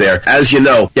folks out there, as you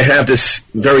know, you have this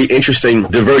very interesting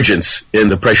divergence in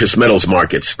the precious metals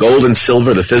markets. Gold and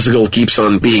silver, the physical keeps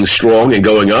on being strong and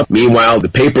going up. Meanwhile, the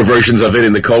paper versions of it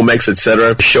in the COMEX,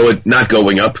 etc., show it not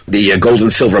going up. The gold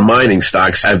and silver mining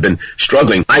stocks have been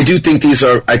struggling. I do think these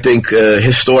are,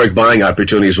 historic buying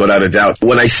opportunities without a doubt.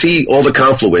 When I see all the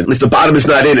confluence, if the bottom is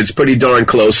not in, it's pretty darn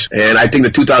close. And I think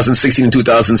the 2016 and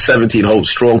 2017 hold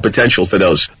strong potential for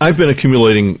those. I've been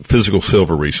accumulating physical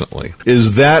silver recently.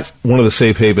 Is that one of the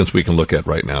safe havens we can look at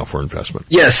right now for investment?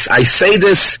 Yes, I say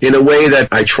this in a way that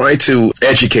I try to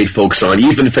educate folks on,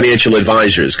 even financial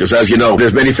advisors, because as you know,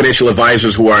 there's many financial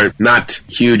advisors who are not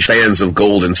huge fans of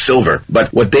gold and silver.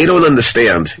 But what they don't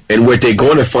understand, and what they're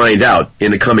going to find out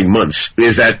in the coming months,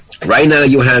 is that right now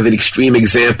you have an extreme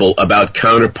example about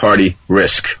counterparty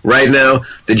risk. Right now,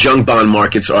 the junk bond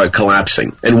markets are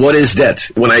collapsing. And what is debt?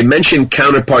 When I mention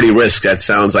counterparty risk, that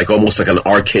sounds like almost like an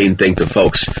arcane thing to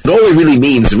folks. And all it really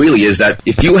means is that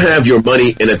if you have your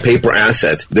money in a paper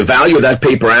asset, the value of that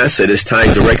paper asset is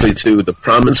tied directly to the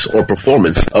promise or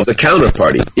performance of the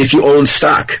counterparty. If you own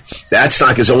stock, that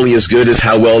stock is only as good as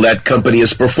how well that company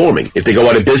is performing. If they go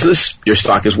out of business, your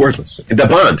stock is worthless. The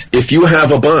bond. If you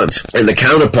have a bond and the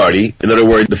counterparty, in other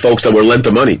words, the folks that were lent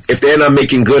the money, if they're not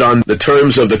making good on the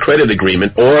terms of the credit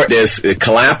agreement, or there's a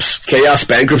collapse, chaos,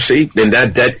 bankruptcy, then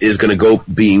that debt is going to go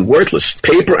being worthless.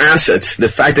 Paper assets, the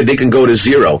fact that they can go to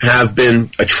zero, have been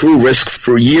a true risk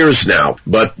for years now,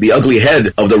 but the ugly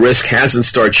head of the risk hasn't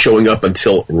started showing up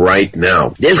until right now.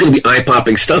 There's going to be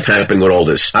eye-popping stuff happening with all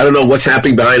this. I don't know what's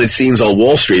happening behind the scenes on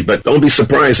Wall Street, but don't be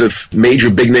surprised if major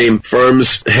big-name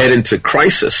firms head into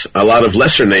crisis. A lot of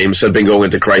lesser names have been going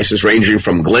into crisis, ranging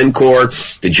from Glencore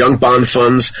to junk bond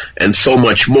funds and so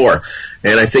much more.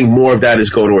 And I think more of that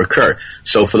is going to occur.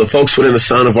 So for the folks within the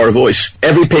sound of our voice,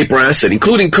 every paper asset,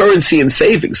 including currency and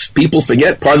savings, people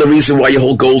forget part of the reason why you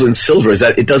hold gold and silver is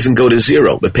that it doesn't go to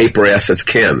zero. The paper assets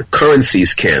can.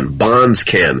 Currencies can. Bonds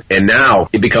can. And now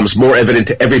it becomes more evident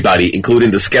to everybody, including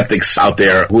the skeptics out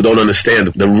there who don't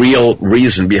understand the real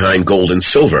reason behind gold and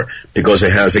silver, because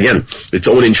it has, again, its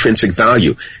own intrinsic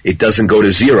value. It doesn't go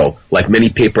to zero like many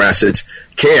paper assets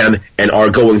can and are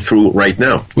going through right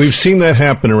now. We've seen that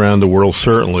happen around the world,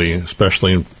 certainly,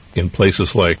 especially in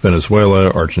places like Venezuela,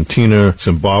 Argentina,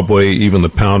 Zimbabwe. Even the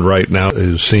pound right now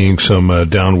is seeing some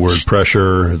downward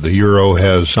pressure. The euro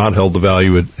has not held the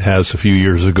value it has a few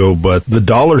years ago, but the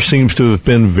dollar seems to have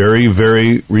been very,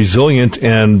 very resilient,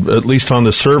 and at least on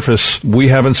the surface, we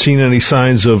haven't seen any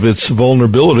signs of its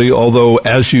vulnerability, although,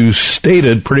 as you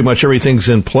stated, pretty much everything's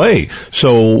in play.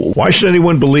 So why should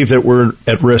anyone believe that we're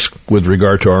at risk with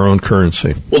regard to our own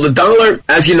currency? Well, the dollar,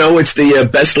 as you know, it's the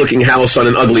best-looking house on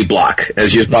an ugly block,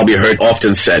 as you've probably heard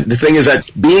often said. The thing is that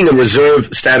being a reserve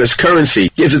status currency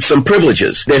gives it some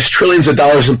privileges. There's trillions of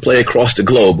dollars in play across the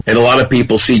globe, and a lot of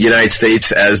people see the United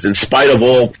States as, in spite of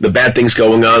all the bad things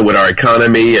going on with our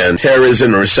economy and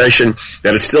terrorism and recession,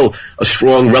 that it's still a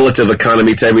strong relative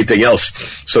economy to everything else.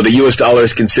 So the U.S. dollar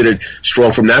is considered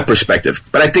strong from that perspective.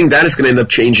 But I think that is going to end up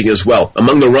changing as well.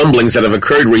 Among the rumblings that have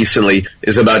occurred recently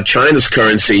is about China's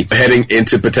currency heading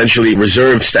into potentially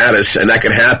reserve status, and that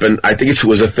could happen. I think it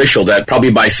was official that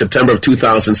probably by September of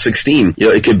 2016,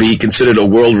 it could be considered a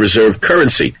world reserve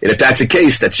currency. And if that's the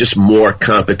case, that's just more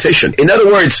competition. In other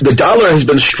words, the dollar has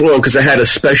been strong because it had a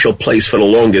special place for the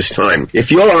longest time.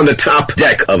 If you're on the top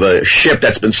deck of a ship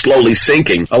that's been slowly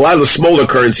sinking, a lot of the smaller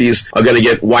currencies are going to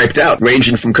get wiped out,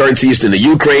 ranging from currencies in the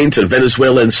Ukraine to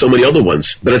Venezuela and so many other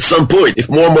ones. But at some point, if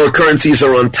more and more currencies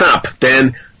are on top,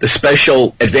 then the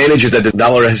special advantages that the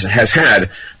dollar has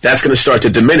had, that's going to start to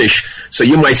diminish. So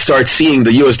you might start seeing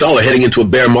the U.S. dollar heading into a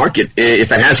bear market,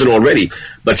 if it hasn't already,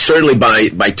 but certainly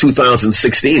by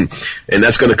 2016. And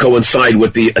that's going to coincide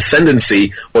with the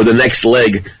ascendancy or the next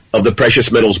leg of the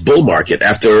precious metals bull market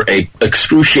after a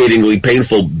excruciatingly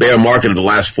painful bear market of the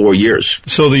last 4 years.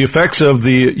 So the effects of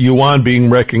the yuan being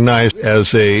recognized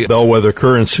as a bellwether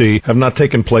currency have not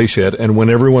taken place yet, and when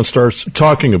everyone starts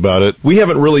talking about it, we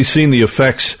haven't really seen the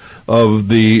effects of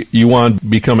the yuan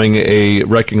becoming a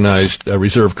recognized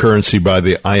reserve currency by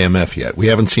the IMF yet. We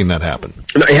haven't seen that happen.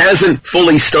 No, it hasn't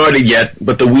fully started yet,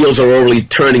 but the wheels are already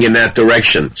turning in that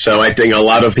direction. So I think a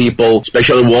lot of people,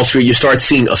 especially on Wall Street, you start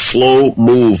seeing a slow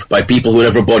move by people who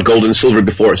never bought gold and silver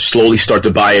before, slowly start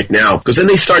to buy it now. Because then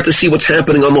they start to see what's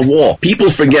happening on the wall. People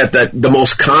forget that the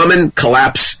most common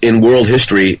collapse in world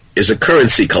history is a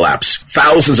currency collapse.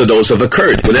 Thousands of those have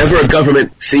occurred. Whenever a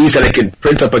government sees that it can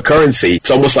print up a currency,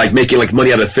 it's almost like making like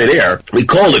money out of thin air. We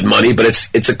call it money, but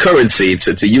it's a currency.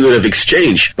 It's a unit of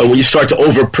exchange. But when you start to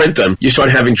overprint them, you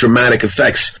start having dramatic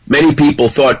effects. Many people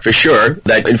thought for sure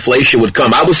that inflation would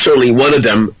come. I was certainly one of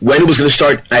them. When it was going to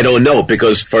start, I don't know,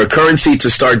 because for a currency to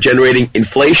start generating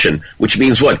inflation, which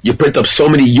means what? You print up so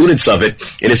many units of it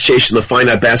in exchange for the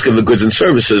finite basket of goods and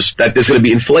services that there's going to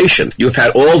be inflation. You've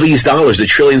had all these dollars, the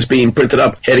trillions being printed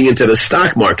up, heading into the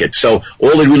stock market. So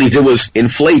all it really did was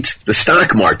inflate the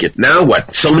stock market. Now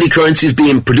what? So many currencies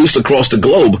being produced across the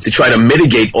globe to try to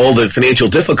mitigate all the financial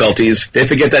difficulties. They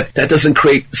forget that that doesn't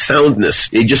create soundness.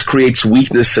 It just creates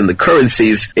weakness in the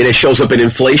currencies, and it shows up in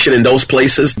inflation in those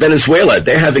places. Venezuela,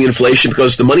 they're having inflation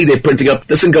because the money they're printing up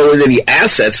doesn't go in any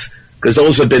assets, because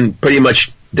those have been pretty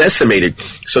much decimated.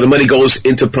 So the money goes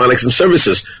into products and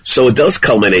services. So it does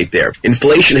culminate there.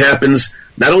 Inflation happens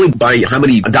not only by how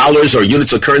many dollars or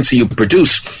units of currency you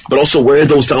produce, but also where are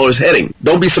those dollars heading.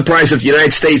 Don't be surprised if the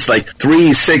United States, like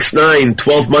 3, 6, 9,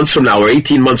 12 months from now or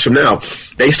 18 months from now,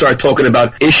 they start talking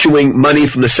about issuing money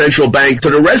from the central bank to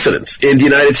the residents in the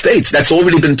United States. That's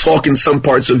already been talked in some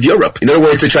parts of Europe. In other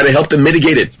words, to try to help them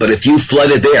mitigate it. But if you flood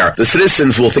it there, the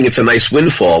citizens will think it's a nice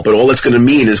windfall, but all that's going to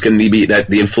mean is going to be that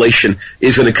the inflation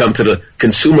is going to come to the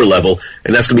consumer level,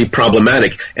 and that's going to be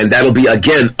problematic. And that'll be,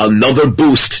 again, another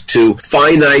boost to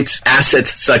finite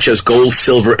assets such as gold,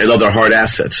 silver, and other hard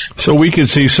assets. So we could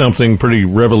see something pretty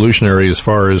revolutionary as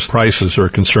far as prices are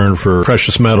concerned for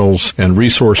precious metals and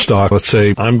resource stock. Let's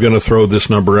say I'm going to throw this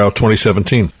number out,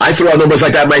 2017. I throw out numbers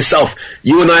like that myself.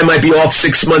 You and I might be off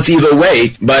 6 months either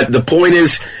way, but the point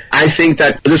is, I think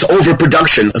that this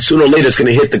overproduction, sooner or later, is going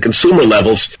to hit the consumer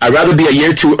levels. I'd rather be a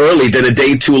year too early than a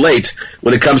day too late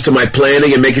when it comes to my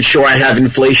planning and making sure I have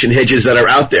inflation hedges that are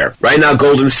out there. Right now,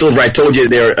 gold and silver, I told you,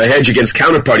 they're a hedge against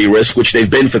counterparty risk, which they've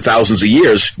been for thousands of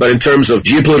years. But in terms of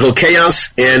geopolitical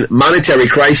chaos and monetary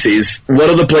crises, what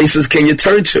other places can you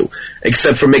turn to,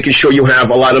 except for making sure you have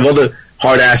a lot of other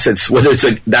hard assets, whether it's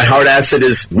that hard asset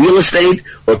is real estate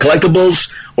or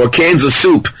collectibles or cans of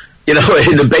soup, in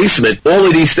the basement. All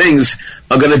of these things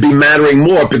are going to be mattering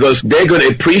more because they're going to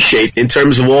appreciate in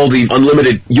terms of all the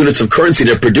unlimited units of currency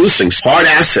they're producing. Hard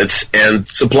assets and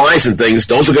supplies and things,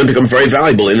 those are going to become very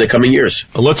valuable in the coming years.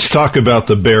 Let's talk about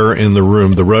the bear in the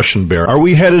room, the Russian bear. Are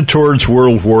we headed towards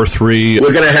World War III?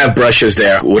 We're going to have brushes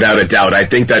there, without a doubt. I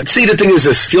think that, see, the thing is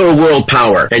this, if you're a world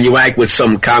power and you act with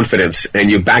some confidence and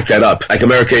you back that up, like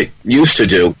America used to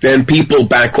do, then people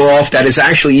back off. That is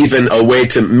actually even a way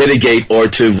to mitigate or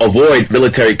to avoid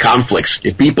military conflicts.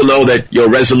 If people know that you're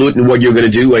resolute in what you're going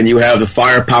to do and you have the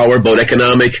firepower, both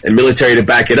economic and military, to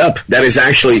back it up, that is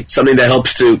actually something that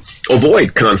helps to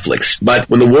avoid conflicts. But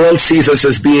when the world sees us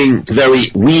as being very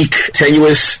weak,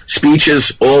 tenuous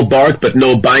speeches, all bark but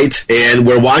no bite, and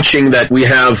we're watching that we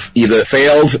have either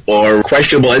failed or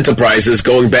questionable enterprises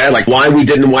going bad, like why we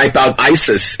didn't wipe out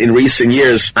ISIS in recent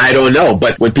years, I don't know.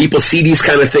 But when people see these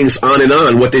kind of things on and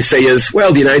on, what they say is,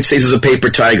 well, the United States is a paper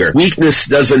tiger. Weakness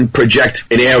doesn't project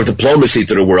an air of diplomacy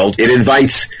to the world. It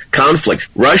invites conflict.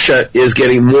 Russia is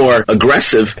getting more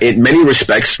aggressive in many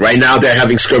respects. Right now, they're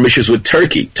having skirmishes with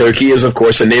Turkey. Turkey is, of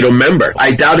course, a NATO member.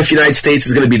 I doubt if the United States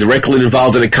is going to be directly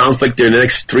involved in a conflict during the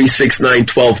next 3, 6, 9,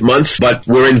 12 months, but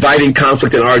we're inviting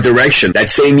conflict in our direction. That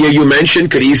same year you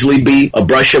mentioned could easily be a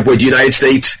brush up where the United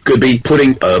States could be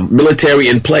putting military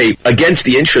in play against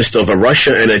the interest of a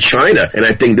Russia and a China. And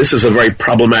I think this is a very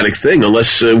problematic thing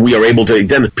unless we are able to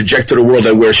then project to the world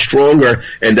that we're stronger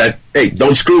and that, hey,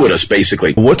 don't screw with us,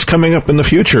 basically. What's coming up in the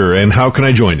future, and how can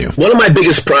I join you? One of my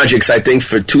biggest projects, I think,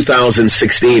 for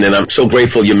 2016, and I'm so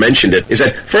grateful you mentioned it, is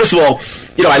that, first of all,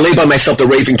 I label myself the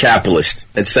raving capitalist,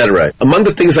 etc. Among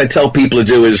the things I tell people to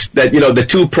do is that, the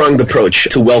two-pronged approach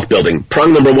to wealth building.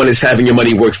 Prong number one is having your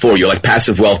money work for you, like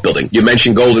passive wealth building. You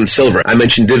mentioned gold and silver. I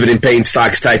mentioned dividend-paying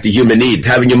stocks tied to human need,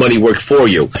 having your money work for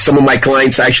you. Some of my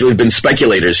clients actually have been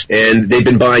speculators, and they've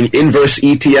been buying inverse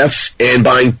ETFs and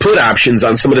buying put options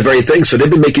on some of the very things. So they've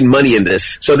been making money in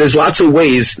this. So there's lots of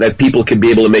ways that people can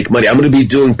be able to make money. I'm going to be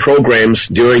doing programs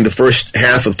during the first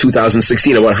half of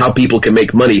 2016 about how people can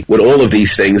make money with all of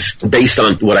these things based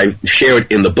on what I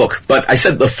shared in the book. But I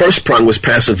said the first prong was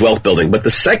passive wealth building, but the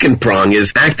second prong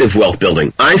is active wealth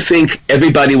building. I think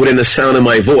everybody within the sound of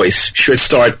my voice should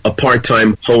start a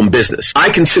part-time home business. I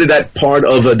consider that part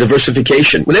of a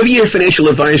diversification. Whenever you hear financial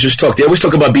advisors talk, they always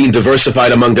talk about being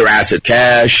diversified among their assets,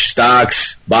 cash,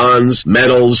 stocks, bonds,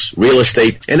 metals, real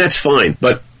estate, and that's fine.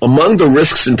 But among the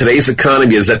risks in today's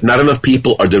economy is that not enough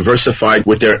people are diversified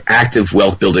with their active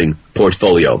wealth building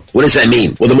portfolio. What does that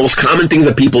mean? Well, the most common thing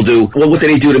that people do, well, what do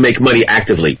they do to make money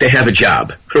actively? They have a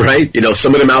job, right?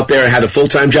 Some of them out there had a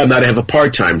full-time job, now they have a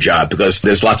part-time job because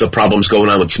there's lots of problems going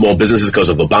on with small businesses because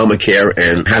of Obamacare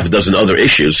and half a dozen other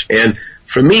issues. And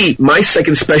for me, my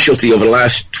second specialty over the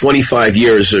last 25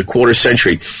 years, a quarter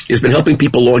century, has been helping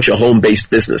people launch a home-based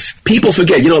business. People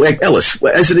forget, like Ellis,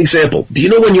 as an example, do you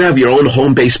know when you have your own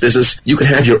home-based business, you can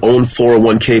have your own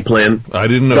 401k plan? I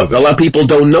didn't know that. A lot of people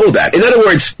don't know that. In other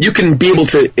words, you can be able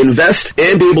to invest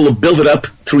and be able to build it up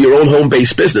through your own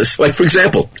home-based business. Like, for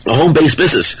example, a home-based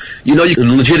business, you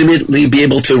can legitimately be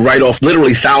able to write off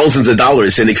literally thousands of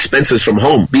dollars in expenses from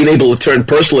home, being able to turn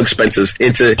personal expenses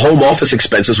into home office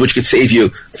expenses, which could save you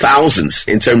thousands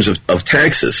in terms of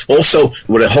taxes. Also,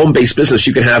 with a home-based business,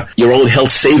 you can have your own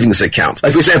health savings account.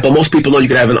 Like, for example, most people know you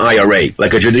can have an IRA,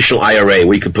 like a traditional IRA,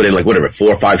 where you can put in $4,000,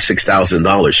 $5,000,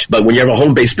 $6,000. But when you have a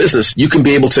home-based business, you can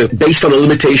be able to, based on the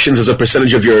limitations as a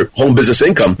percentage of your home business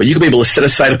income, but you can be able to set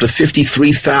aside up to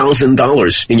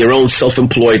 $53,000 in your own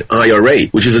self-employed IRA,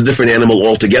 which is a different animal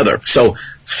altogether. So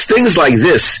things like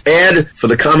this add, for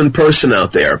the common person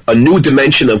out there, a new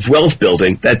dimension of wealth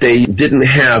building that they didn't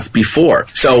have before.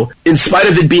 So in spite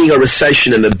of it being a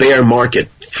recession and a bear market,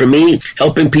 for me,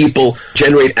 helping people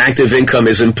generate active income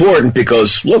is important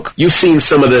because, look, you've seen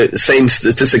some of the same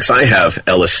statistics I have,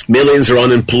 Ellis. Millions are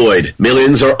unemployed.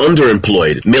 Millions are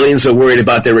underemployed. Millions are worried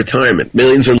about their retirement.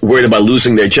 Millions are worried about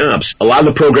losing their jobs. A lot of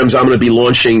the programs I'm going to be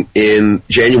launching in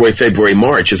January, February,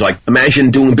 March is like,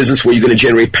 imagine doing business where you're going to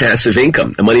generate passive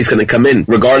income. The money's going to come in,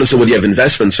 regardless of whether you have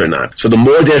investments or not. So the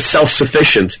more they're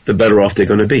self-sufficient, the better off they're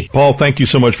going to be. Paul, thank you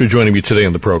so much for joining me today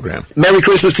on the program. Merry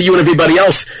Christmas to you and everybody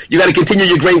else. You got to continue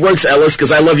your great works, Ellis,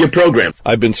 because I love your program.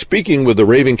 I've been speaking with the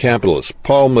raving capitalist,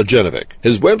 Paul Mladjenovic.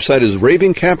 His website is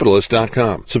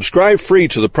ravingcapitalist.com. Subscribe free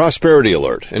to the Prosperity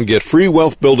Alert and get free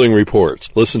wealth building reports.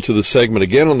 Listen to the segment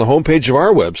again on the homepage of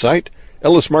our website,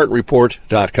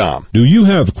 ellismartinreport.com. Do you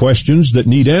have questions that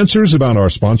need answers about our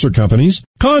sponsor companies?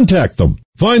 Contact them.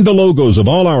 Find the logos of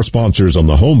all our sponsors on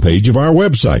the homepage of our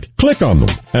website. Click on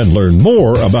them and learn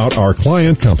more about our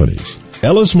client companies.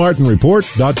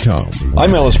 EllisMartinReport.com.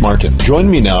 I'm Ellis Martin. Join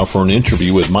me now for an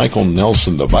interview with Michael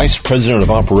Nelson, the Vice President of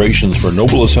Operations for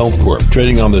Nobilis Health Corp.,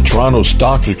 trading on the Toronto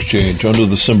Stock Exchange under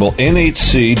the symbol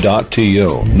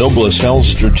NHC.TO. Nobilis Health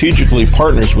strategically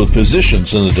partners with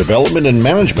physicians in the development and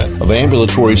management of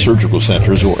ambulatory surgical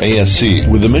centers, or ASC,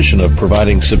 with the mission of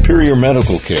providing superior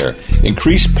medical care,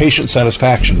 increased patient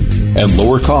satisfaction, and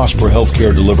lower cost for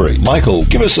healthcare delivery. Michael,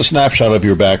 give us a snapshot of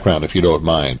your background, if you don't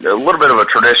mind. A little bit of a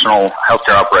traditional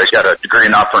healthcare operation. Got a degree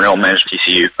in operational management,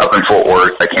 TCU, up in Fort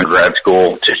Worth. I came to grad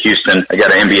school to Houston. I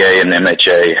got an MBA and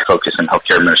MHA, focused in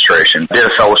healthcare administration. Did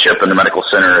a fellowship in the medical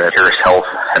center at Harris Health.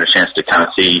 Had a chance to kind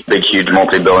of see big, huge,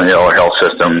 multi-billion-dollar health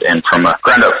systems, and from a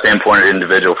ground-up standpoint at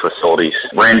individual facilities.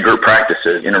 Ran group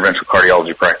practices, interventional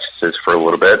cardiology practices for a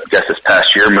little bit. Just this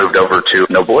past year, moved over to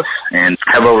Nobilis and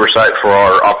have oversight for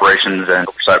our operations and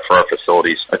oversight for our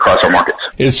facilities across our markets.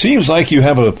 It seems like you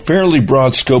have a fairly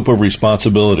broad scope of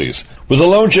responsibilities. With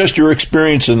alone just your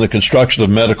experience in the construction of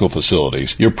medical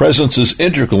facilities, your presence is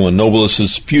integral in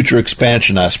Nobilis's future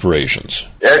expansion aspirations.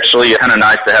 Actually, kind of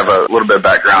nice to have a little bit of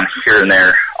background here and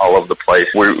there all over the place.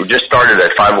 We just started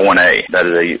at 501A. That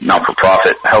is a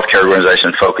not-for-profit healthcare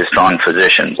organization focused on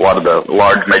physicians. A lot of the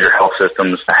large major health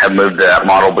systems have moved to that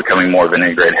model, becoming more of an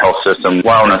integrated health system,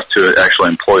 allowing us to actually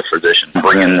employ physicians,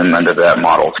 bringing them into that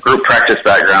model. Group practice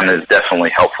background is definitely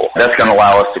helpful. That's going to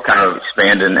allow us to kind of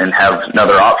expand and have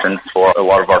another option for a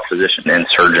lot of our physicians and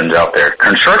surgeons out there.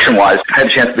 Construction-wise, I had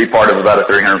a chance to be part of about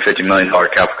a $350 million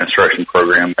capital construction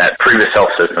program at previous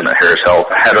health system at Harris Health.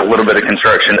 I had a little bit of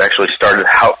construction. Actually started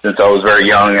out since I was very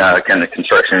young, kind of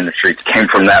construction industry. Came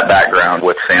from that background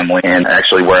with family, and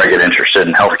actually where I get interested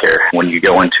in healthcare. When you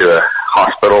go into a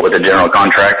hospital with a general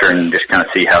contractor and just kind of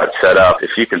see how it's set up. If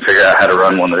you can figure out how to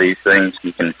run one of these things,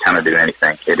 you can kind of do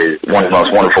anything. It is one of the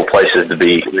most wonderful places to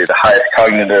be. It's the highest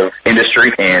cognitive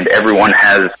industry, and everyone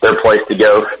has their place to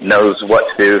go, knows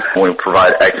what to do, and we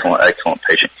provide excellent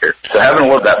patient care. So having a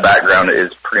little of that background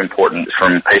is pretty important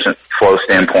from patient flow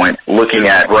standpoint, looking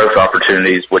at growth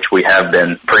opportunities, which we have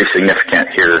been pretty significant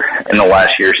here in the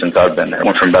last year since I've been there.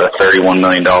 Went from about a $31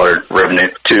 million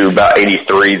revenue to about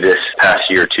 83 this past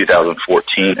year,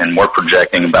 2014, and we're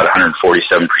projecting about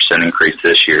 147% increase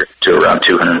this year to around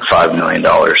 $205 million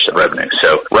of revenue.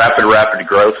 So rapid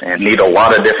growth, and need a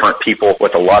lot of different people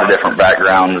with a lot of different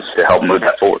backgrounds to help move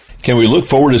that forward. Can we look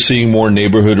forward to seeing more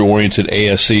neighborhood-oriented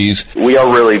ASCs? We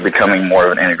are really becoming more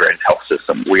of an integrated health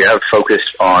system. We have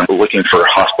focused on looking for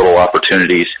hospital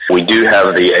opportunities. We do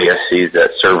have the ASCs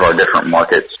that serve our different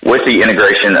markets. With the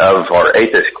integration of our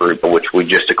ATHIS group, which we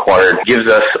just acquired, gives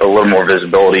us a little more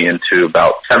visibility into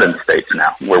about 7 states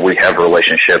now, where we have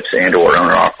relationships and or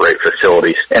owner-operate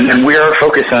facilities. And then we are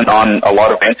focusing on a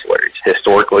lot of ancillaries.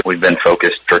 Historically, we've been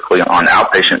focused strictly on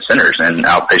outpatient centers and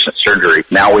outpatient surgery.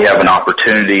 Now we have an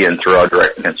opportunity, and through our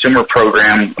direct-to-consumer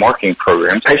program, marketing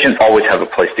program, patients always have a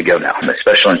place to go now,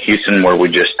 especially in Houston, where we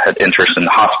just had interest in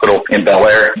the hospital. In Bel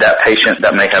Air, that patient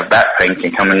that may have back pain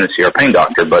can come in and see our pain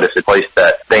doctor, but if it's a place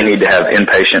that they need to have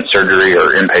inpatient surgery or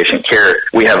inpatient care,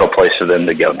 we have a place for them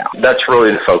to go now. That's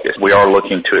really the focus. We are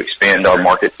looking to expand our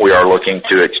market. We are looking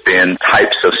to expand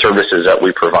types of services that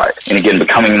we provide. And again,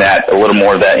 becoming that a little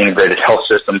more of that integrated health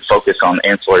system, focus on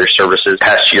ancillary services.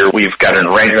 Past year, we've got an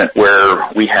arrangement where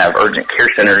we have urgent care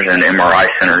centers and MRI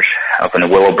centers up in the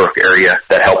Willowbrook area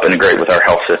that help integrate with our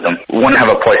health system. We want to have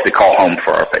a place to call home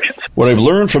for our patients. What I've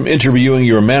learned from interviewing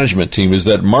your management team is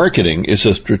that marketing is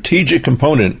a strategic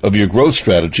component of your growth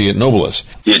strategy at Nobilis.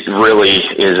 It really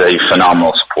is a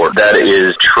phenomenal support. That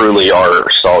is truly our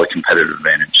solid competitive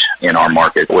advantage in our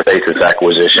market. With ATHIS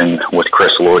acquisition, with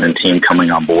Chris Lloyd and team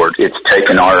coming on board, it's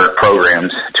taken our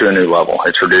programs to a new level.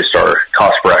 It's reduced our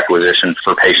cost per acquisition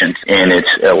for patients, and it's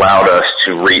allowed us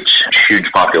to reach a huge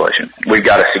population. We've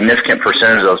got a significant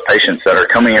percentage of those patients that are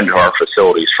coming into our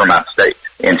facilities from out of state.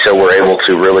 And so we're able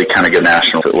to really kind of go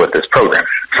national with this program.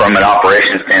 From an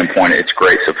operations standpoint, it's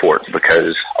great support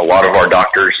because a lot of our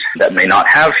doctors that may not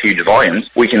have huge volumes,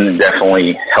 we can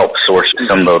definitely help source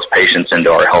some of those patients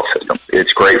into our health system.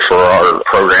 It's great for our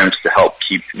programs to help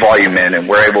keep volume in, and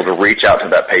we're able to reach out to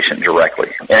that patient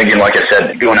directly. And again, like I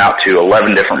said, going out to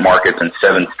 11 different markets in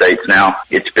 7 states now,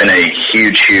 it's been a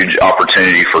huge, huge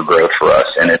opportunity for growth for us,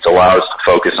 and it's allowed us to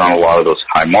focus on a lot of those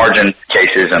high margin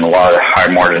cases and a lot of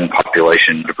high margin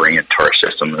population to bring into our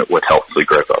system with healthy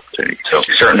growth opportunities. So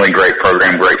certainly great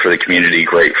program, great for the community,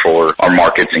 great for our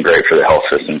markets, and great for the health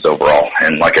systems overall.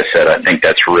 And like I said, I think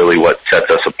that's really what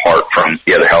sets us apart from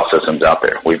the other health systems out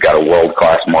there. We've got a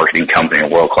world-class marketing company, a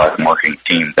world-class marketing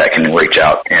team that can reach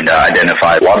out and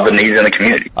identify a lot of the needs in the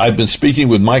community. I've been speaking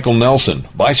with Michael Nelson,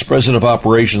 Vice President of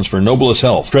Operations for Nobilis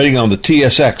Health, trading on the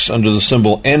TSX under the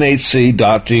symbol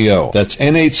NHC.TO. That's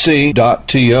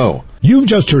NHC.TO. You've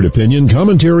just heard opinion,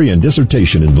 commentary, and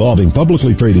dissertation involving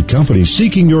publicly traded companies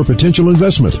seeking your potential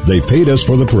investment. They paid us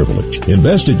for the privilege.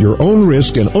 Invest at your own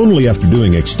risk and only after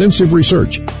doing extensive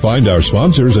research. Find our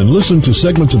sponsors and listen to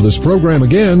segments of this program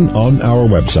again on our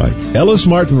website,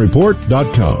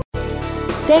 ellismartinreport.com.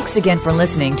 Thanks again for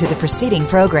listening to the preceding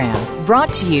program,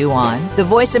 brought to you on the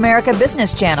Voice America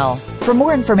Business Channel. For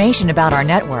more information about our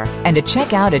network and to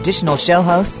check out additional show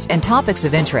hosts and topics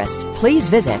of interest, please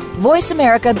visit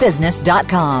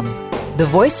voiceamericabusiness.com. The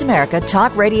Voice America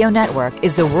Talk Radio Network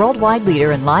is the worldwide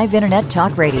leader in live Internet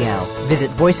talk radio.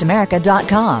 Visit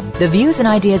voiceamerica.com. The views and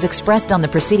ideas expressed on the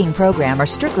preceding program are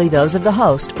strictly those of the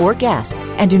host or guests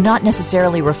and do not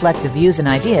necessarily reflect the views and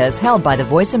ideas held by the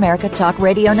Voice America Talk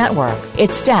Radio Network,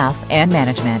 its staff, and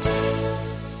management.